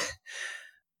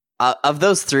 Of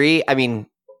those 3, I mean,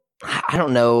 I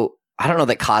don't know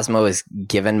that Cosmo is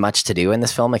given much to do in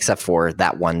this film except for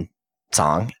that one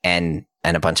song and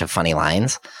a bunch of funny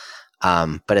lines.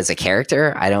 But as a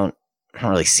character, I don't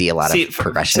really see a lot of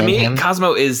progression. To me, in him.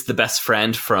 Cosmo is the best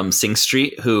friend from Sing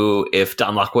Street, who, if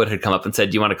Don Lockwood had come up and said,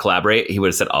 "Do you want to collaborate?" he would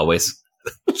have said, "Always."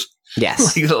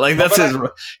 Yes, like that's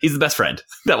he's the best friend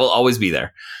that will always be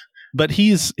there. But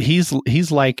he's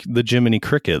like the Jiminy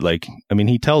Cricket. Like, I mean,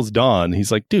 he tells Don,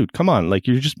 he's like, dude, come on, like,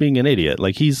 you're just being an idiot.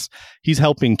 Like, he's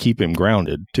helping keep him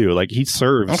grounded too. Like, he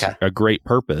serves a great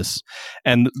purpose.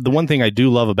 And the one thing I do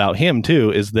love about him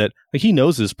too is that, like, he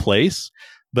knows his place,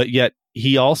 but yet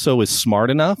he also is smart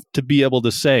enough to be able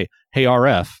to say, hey,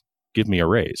 RF, give me a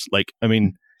raise. Like, I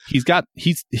mean, he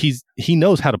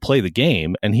knows how to play the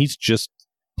game, and he's just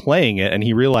playing it, and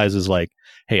he realizes, like,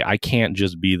 hey, I can't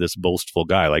just be this boastful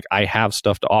guy. Like, I have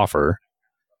stuff to offer,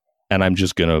 and I'm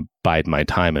just going to bide my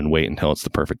time and wait until it's the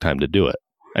perfect time to do it.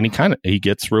 And he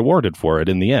gets rewarded for it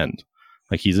in the end.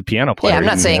 Like, he's a piano player. Yeah, I'm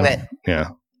not saying that. Yeah.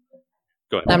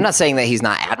 Go ahead. I'm not saying that he's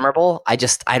not admirable. I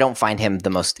don't find him the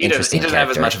most interesting. He doesn't have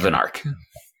as much of an arc.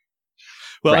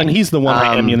 Well, and he's the one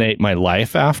I emulate my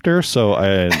life after. So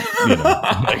I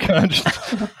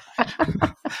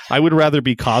would rather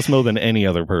be Cosmo than any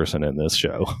other person in this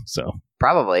show. So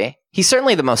probably he's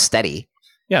certainly the most steady.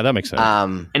 Yeah, that makes sense.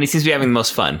 And he seems to be having the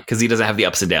most fun because he doesn't have the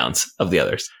ups and downs of the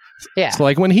others. Yeah. So,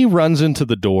 like, when he runs into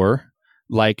the door,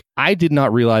 like, I did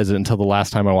not realize it until the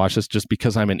last time I watched this, just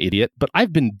because I'm an idiot. But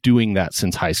I've been doing that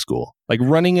since high school, like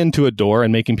running into a door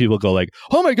and making people go like,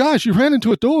 "Oh my gosh, you ran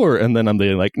into a door!" And then I'm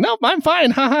there like, "Nope, I'm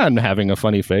fine," haha, and having a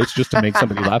funny face just to make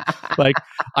somebody laugh. Like,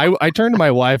 I turned to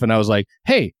my wife and I was like,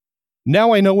 "Hey,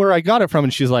 now I know where I got it from."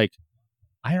 And she's like,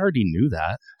 "I already knew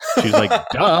that." She's like,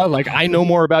 "Duh, like, I know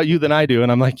more about you than I do."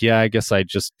 And I'm like, "Yeah, I guess I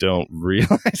just don't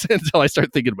realize it until I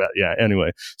start thinking about it." Yeah,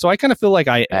 anyway. So I kind of feel like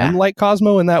I am like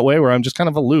Cosmo in that way, where I'm just kind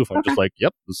of aloof. I'm just like,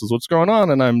 yep, this is what's going on.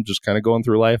 And I'm just kind of going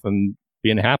through life and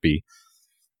being happy.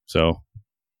 So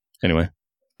anyway.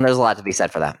 There's a lot to be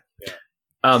said for that.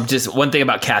 Just one thing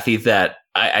about Kathy that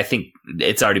I think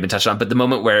it's already been touched on, but the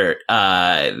moment where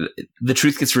the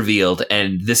truth gets revealed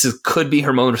and could be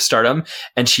her moment of stardom,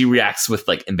 and she reacts with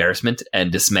like embarrassment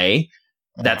and dismay,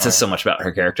 that says so much about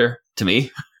her character to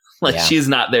me. Like, she is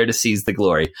not there to seize the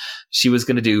glory. She was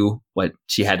going to do what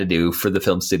she had to do for the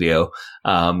film studio.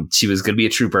 She was going to be a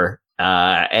trooper.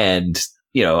 And,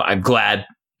 you know, I'm glad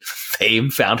fame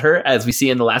found her, as we see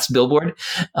in the last billboard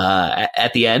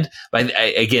at the end. But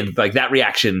again, like, that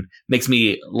reaction makes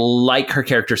me like her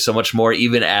character so much more,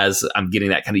 even as I'm getting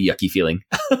that kind of yucky feeling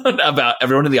about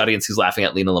everyone in the audience who's laughing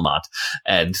at Lena Lamont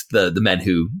and the men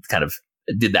who kind of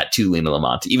did that to Lena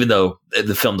Lamont, even though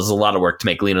the film does a lot of work to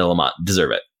make Lena Lamont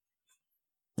deserve it.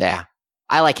 Yeah,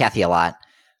 I like Kathy a lot.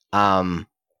 And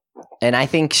I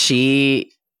think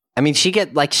she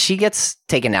gets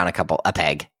taken down a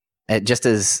peg, just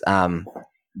as Don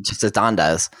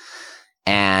does.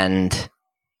 And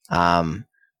I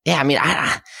mean,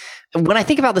 when I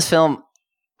think about this film,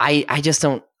 I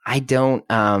don't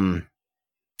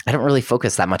really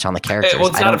focus that much on the characters. Well,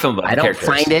 it's not a film about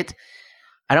characters.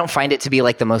 I don't find it to be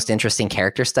like the most interesting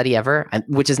character study ever,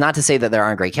 which is not to say that there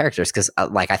aren't great characters, because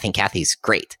like, I think Kathy's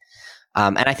great.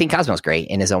 And I think Cosmo's great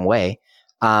in his own way.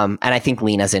 And I think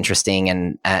Lena's interesting,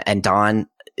 and Don,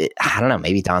 I don't know,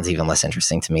 maybe Don's even less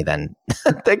interesting to me than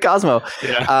Cosmo.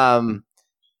 Yeah.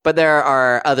 But there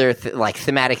are other like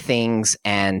thematic things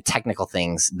and technical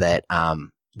things that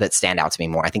stand out to me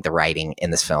more. I think the writing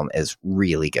in this film is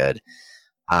really good.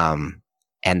 And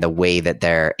the way that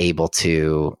they're able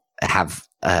to have,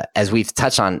 as we've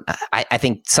touched on, I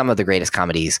think some of the greatest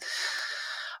comedies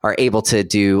are able to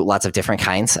do lots of different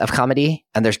kinds of comedy.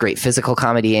 And there's great physical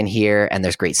comedy in here, and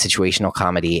there's great situational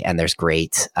comedy, and there's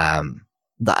great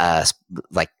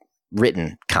like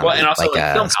written comedy. Well, and also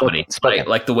like film comedy. Spoken.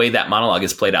 Like the way that monologue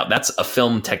is played out. That's a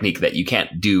film technique that you can't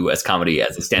do as comedy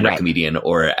as a stand-up comedian,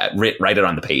 or write it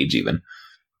on the page even.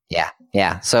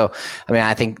 Yeah. So, I mean,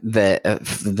 I think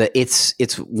it's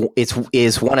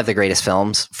one of the greatest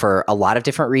films for a lot of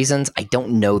different reasons. I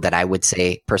don't know that I would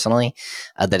say personally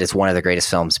that it's one of the greatest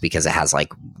films because it has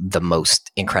like the most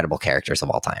incredible characters of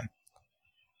all time.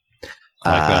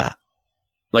 When I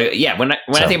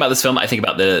think about this film, I think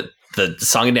about the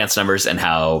song and dance numbers and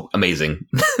how amazing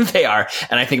they are,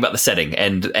 and I think about the setting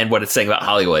and what it's saying about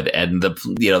Hollywood and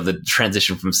the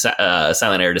transition from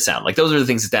silent era to sound. Like, those are the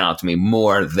things that stand out to me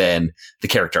more than the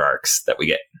character arcs that we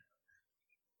get.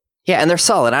 Yeah, and they're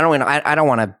solid. I don't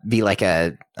want to be like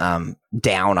a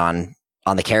down on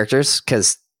the characters,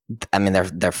 because I mean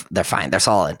they're fine. They're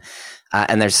solid,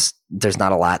 and there's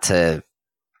not a lot to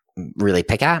really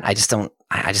pick at. I just don't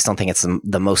think it's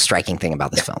the most striking thing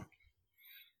about this film.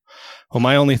 Well,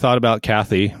 my only thought about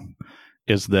Kathy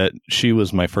is that she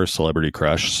was my first celebrity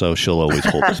crush, so she'll always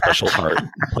hold a special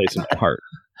place in my heart.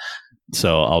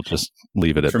 So I'll just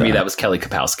leave it at that. For me, that was Kelly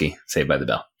Kapowski, Saved by the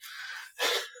Bell.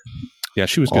 Yeah,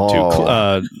 she was good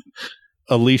too.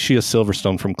 Alicia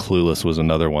Silverstone from Clueless was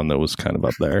another one that was kind of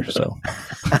up there. So,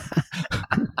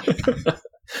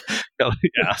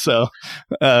 yeah. So,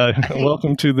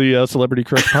 welcome to the Celebrity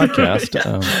Crush podcast.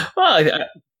 Well,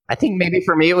 I think maybe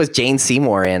for me it was Jane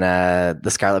Seymour in the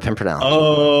Scarlet Pimpernel.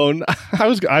 Oh,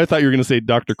 I thought you were going to say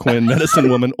Dr. Quinn, Medicine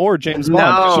Woman, or James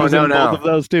Bond. She was in both of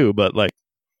those too. But like,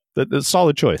 that's a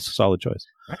solid choice.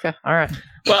 Okay, all right.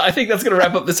 Well, I think that's going to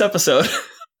wrap up this episode.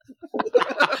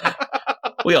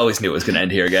 We always knew it was going to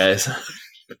end here, guys.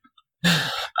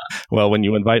 Well, when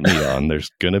you invite me on, there's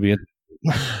going to be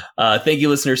thank you,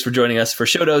 listeners, for joining us. For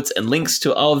show notes and links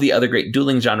to all of the other great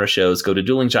dueling genre shows, go to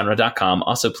duelinggenre.com.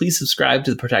 Also, please subscribe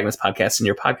to the Protagonist podcast in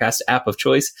your podcast app of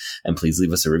choice, and please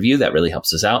leave us a review. That really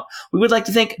helps us out. We would like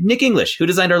to thank Nick English, who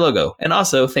designed our logo, and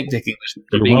also thank Nick English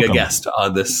for being welcome. A guest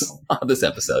on this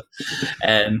episode.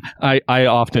 And I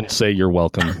often say you're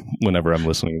welcome whenever I'm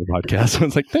listening to the podcast.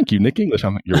 It's like, thank you, Nick English.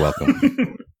 I'm like, you're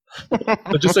welcome.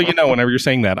 But just so you know, whenever you're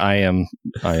saying that, I am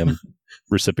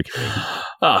reciprocating.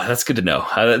 Oh, that's good to know.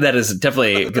 That is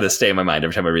definitely going to stay in my mind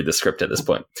every time I read the script at this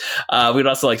point. We'd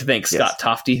also like to thank Scott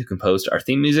Tofty, who composed our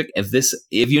theme music.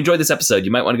 If you enjoyed this episode,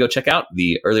 you might want to go check out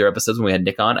the earlier episodes when we had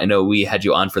Nick on. I know we had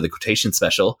you on for the quotation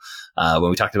special when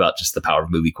we talked about just the power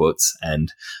of movie quotes.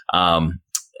 And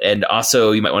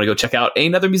also you might want to go check out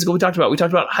another musical we talked about. We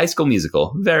talked about High School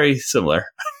Musical. Very similar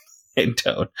in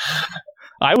tone.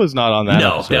 I was not on that.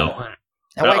 No.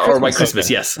 Or White Christmas,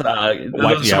 yes. Those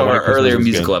are some of our earlier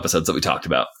musical episodes that we talked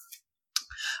about.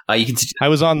 You can. I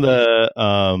was on the.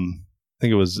 I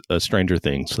think it was Stranger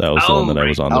Things. That was the one that I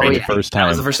was on the first time. That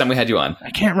was the first time we had you on.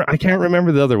 I can't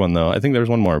remember the other one though. I think there was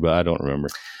one more, but I don't remember.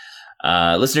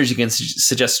 Listeners, you can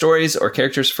suggest stories or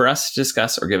characters for us to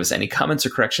discuss or give us any comments or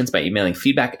corrections by emailing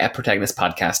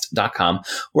feedback@protagonistpodcast.com.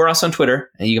 We're also on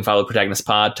Twitter, and you can follow Protagonist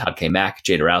Pod, Todd K. Mack,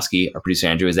 Jay Dorowski. Our producer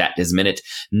Andrew is at HisMinute.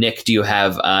 Nick, do you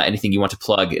have anything you want to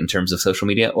plug in terms of social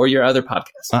media or your other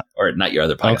podcast? Or not your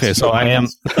other podcast. Okay, so I am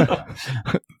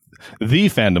the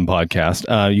Fandom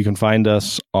Podcast. You can find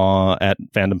us at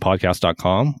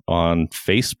fandompodcast.com, on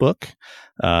Facebook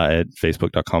at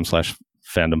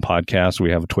facebook.com/Fandom Podcast.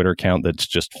 We have a Twitter account that's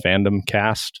just Fandom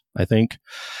Cast, I think.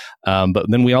 But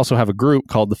then we also have a group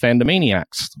called the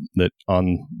Fandomaniacs that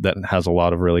has a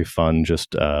lot of really fun.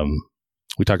 Just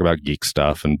we talk about geek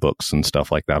stuff and books and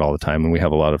stuff like that all the time, and we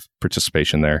have a lot of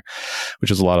participation there, which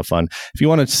is a lot of fun. If you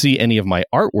want to see any of my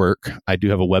artwork, I do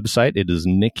have a website. It is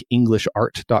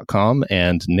nickenglishyart.com,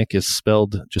 and Nick is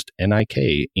spelled just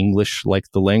N-I-K, English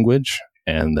like the language,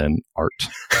 and then art.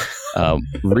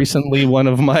 Recently, one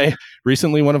of my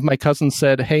cousins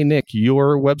said, "Hey, Nick,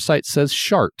 your website says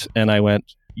Shart," and I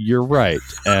went, "You're right,"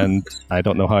 and I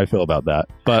don't know how I feel about that,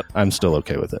 but I'm still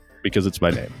okay with it because it's my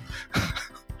name.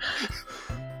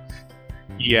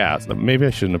 Yeah, maybe I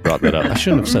shouldn't have brought that up. I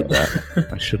shouldn't have said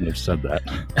that.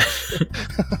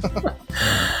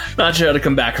 Not sure how to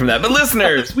come back from that. But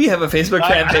listeners, we have a Facebook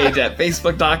fan page at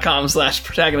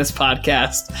facebook.com/Protagonist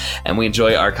Podcast, and we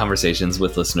enjoy our conversations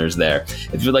with listeners there.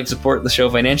 If you'd like to support the show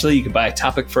financially, you can buy a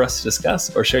topic for us to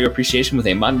discuss or show your appreciation with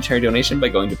a monetary donation by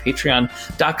going to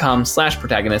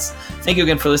patreon.com/Protagonist. Thank you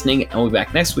again for listening, and we'll be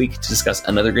back next week to discuss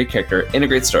another great character in a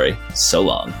great story. So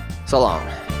long. So long.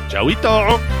 Ciao.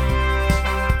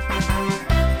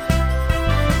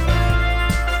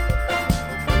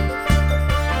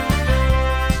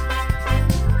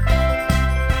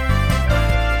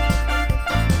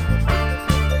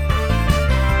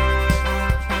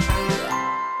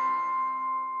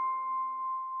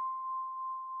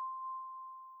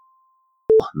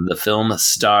 The film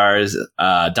stars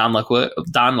Don Lockwood.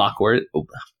 Don Lockwood.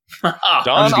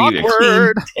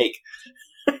 Take.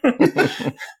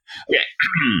 Okay.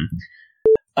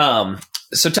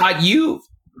 So Todd, you.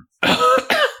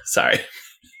 Sorry.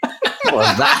 What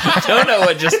was that? I don't know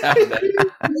what just happened.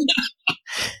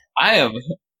 I am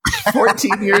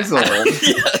 14 years old.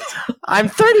 I'm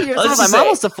 30 years old. I'm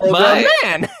almost a full-grown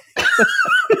man.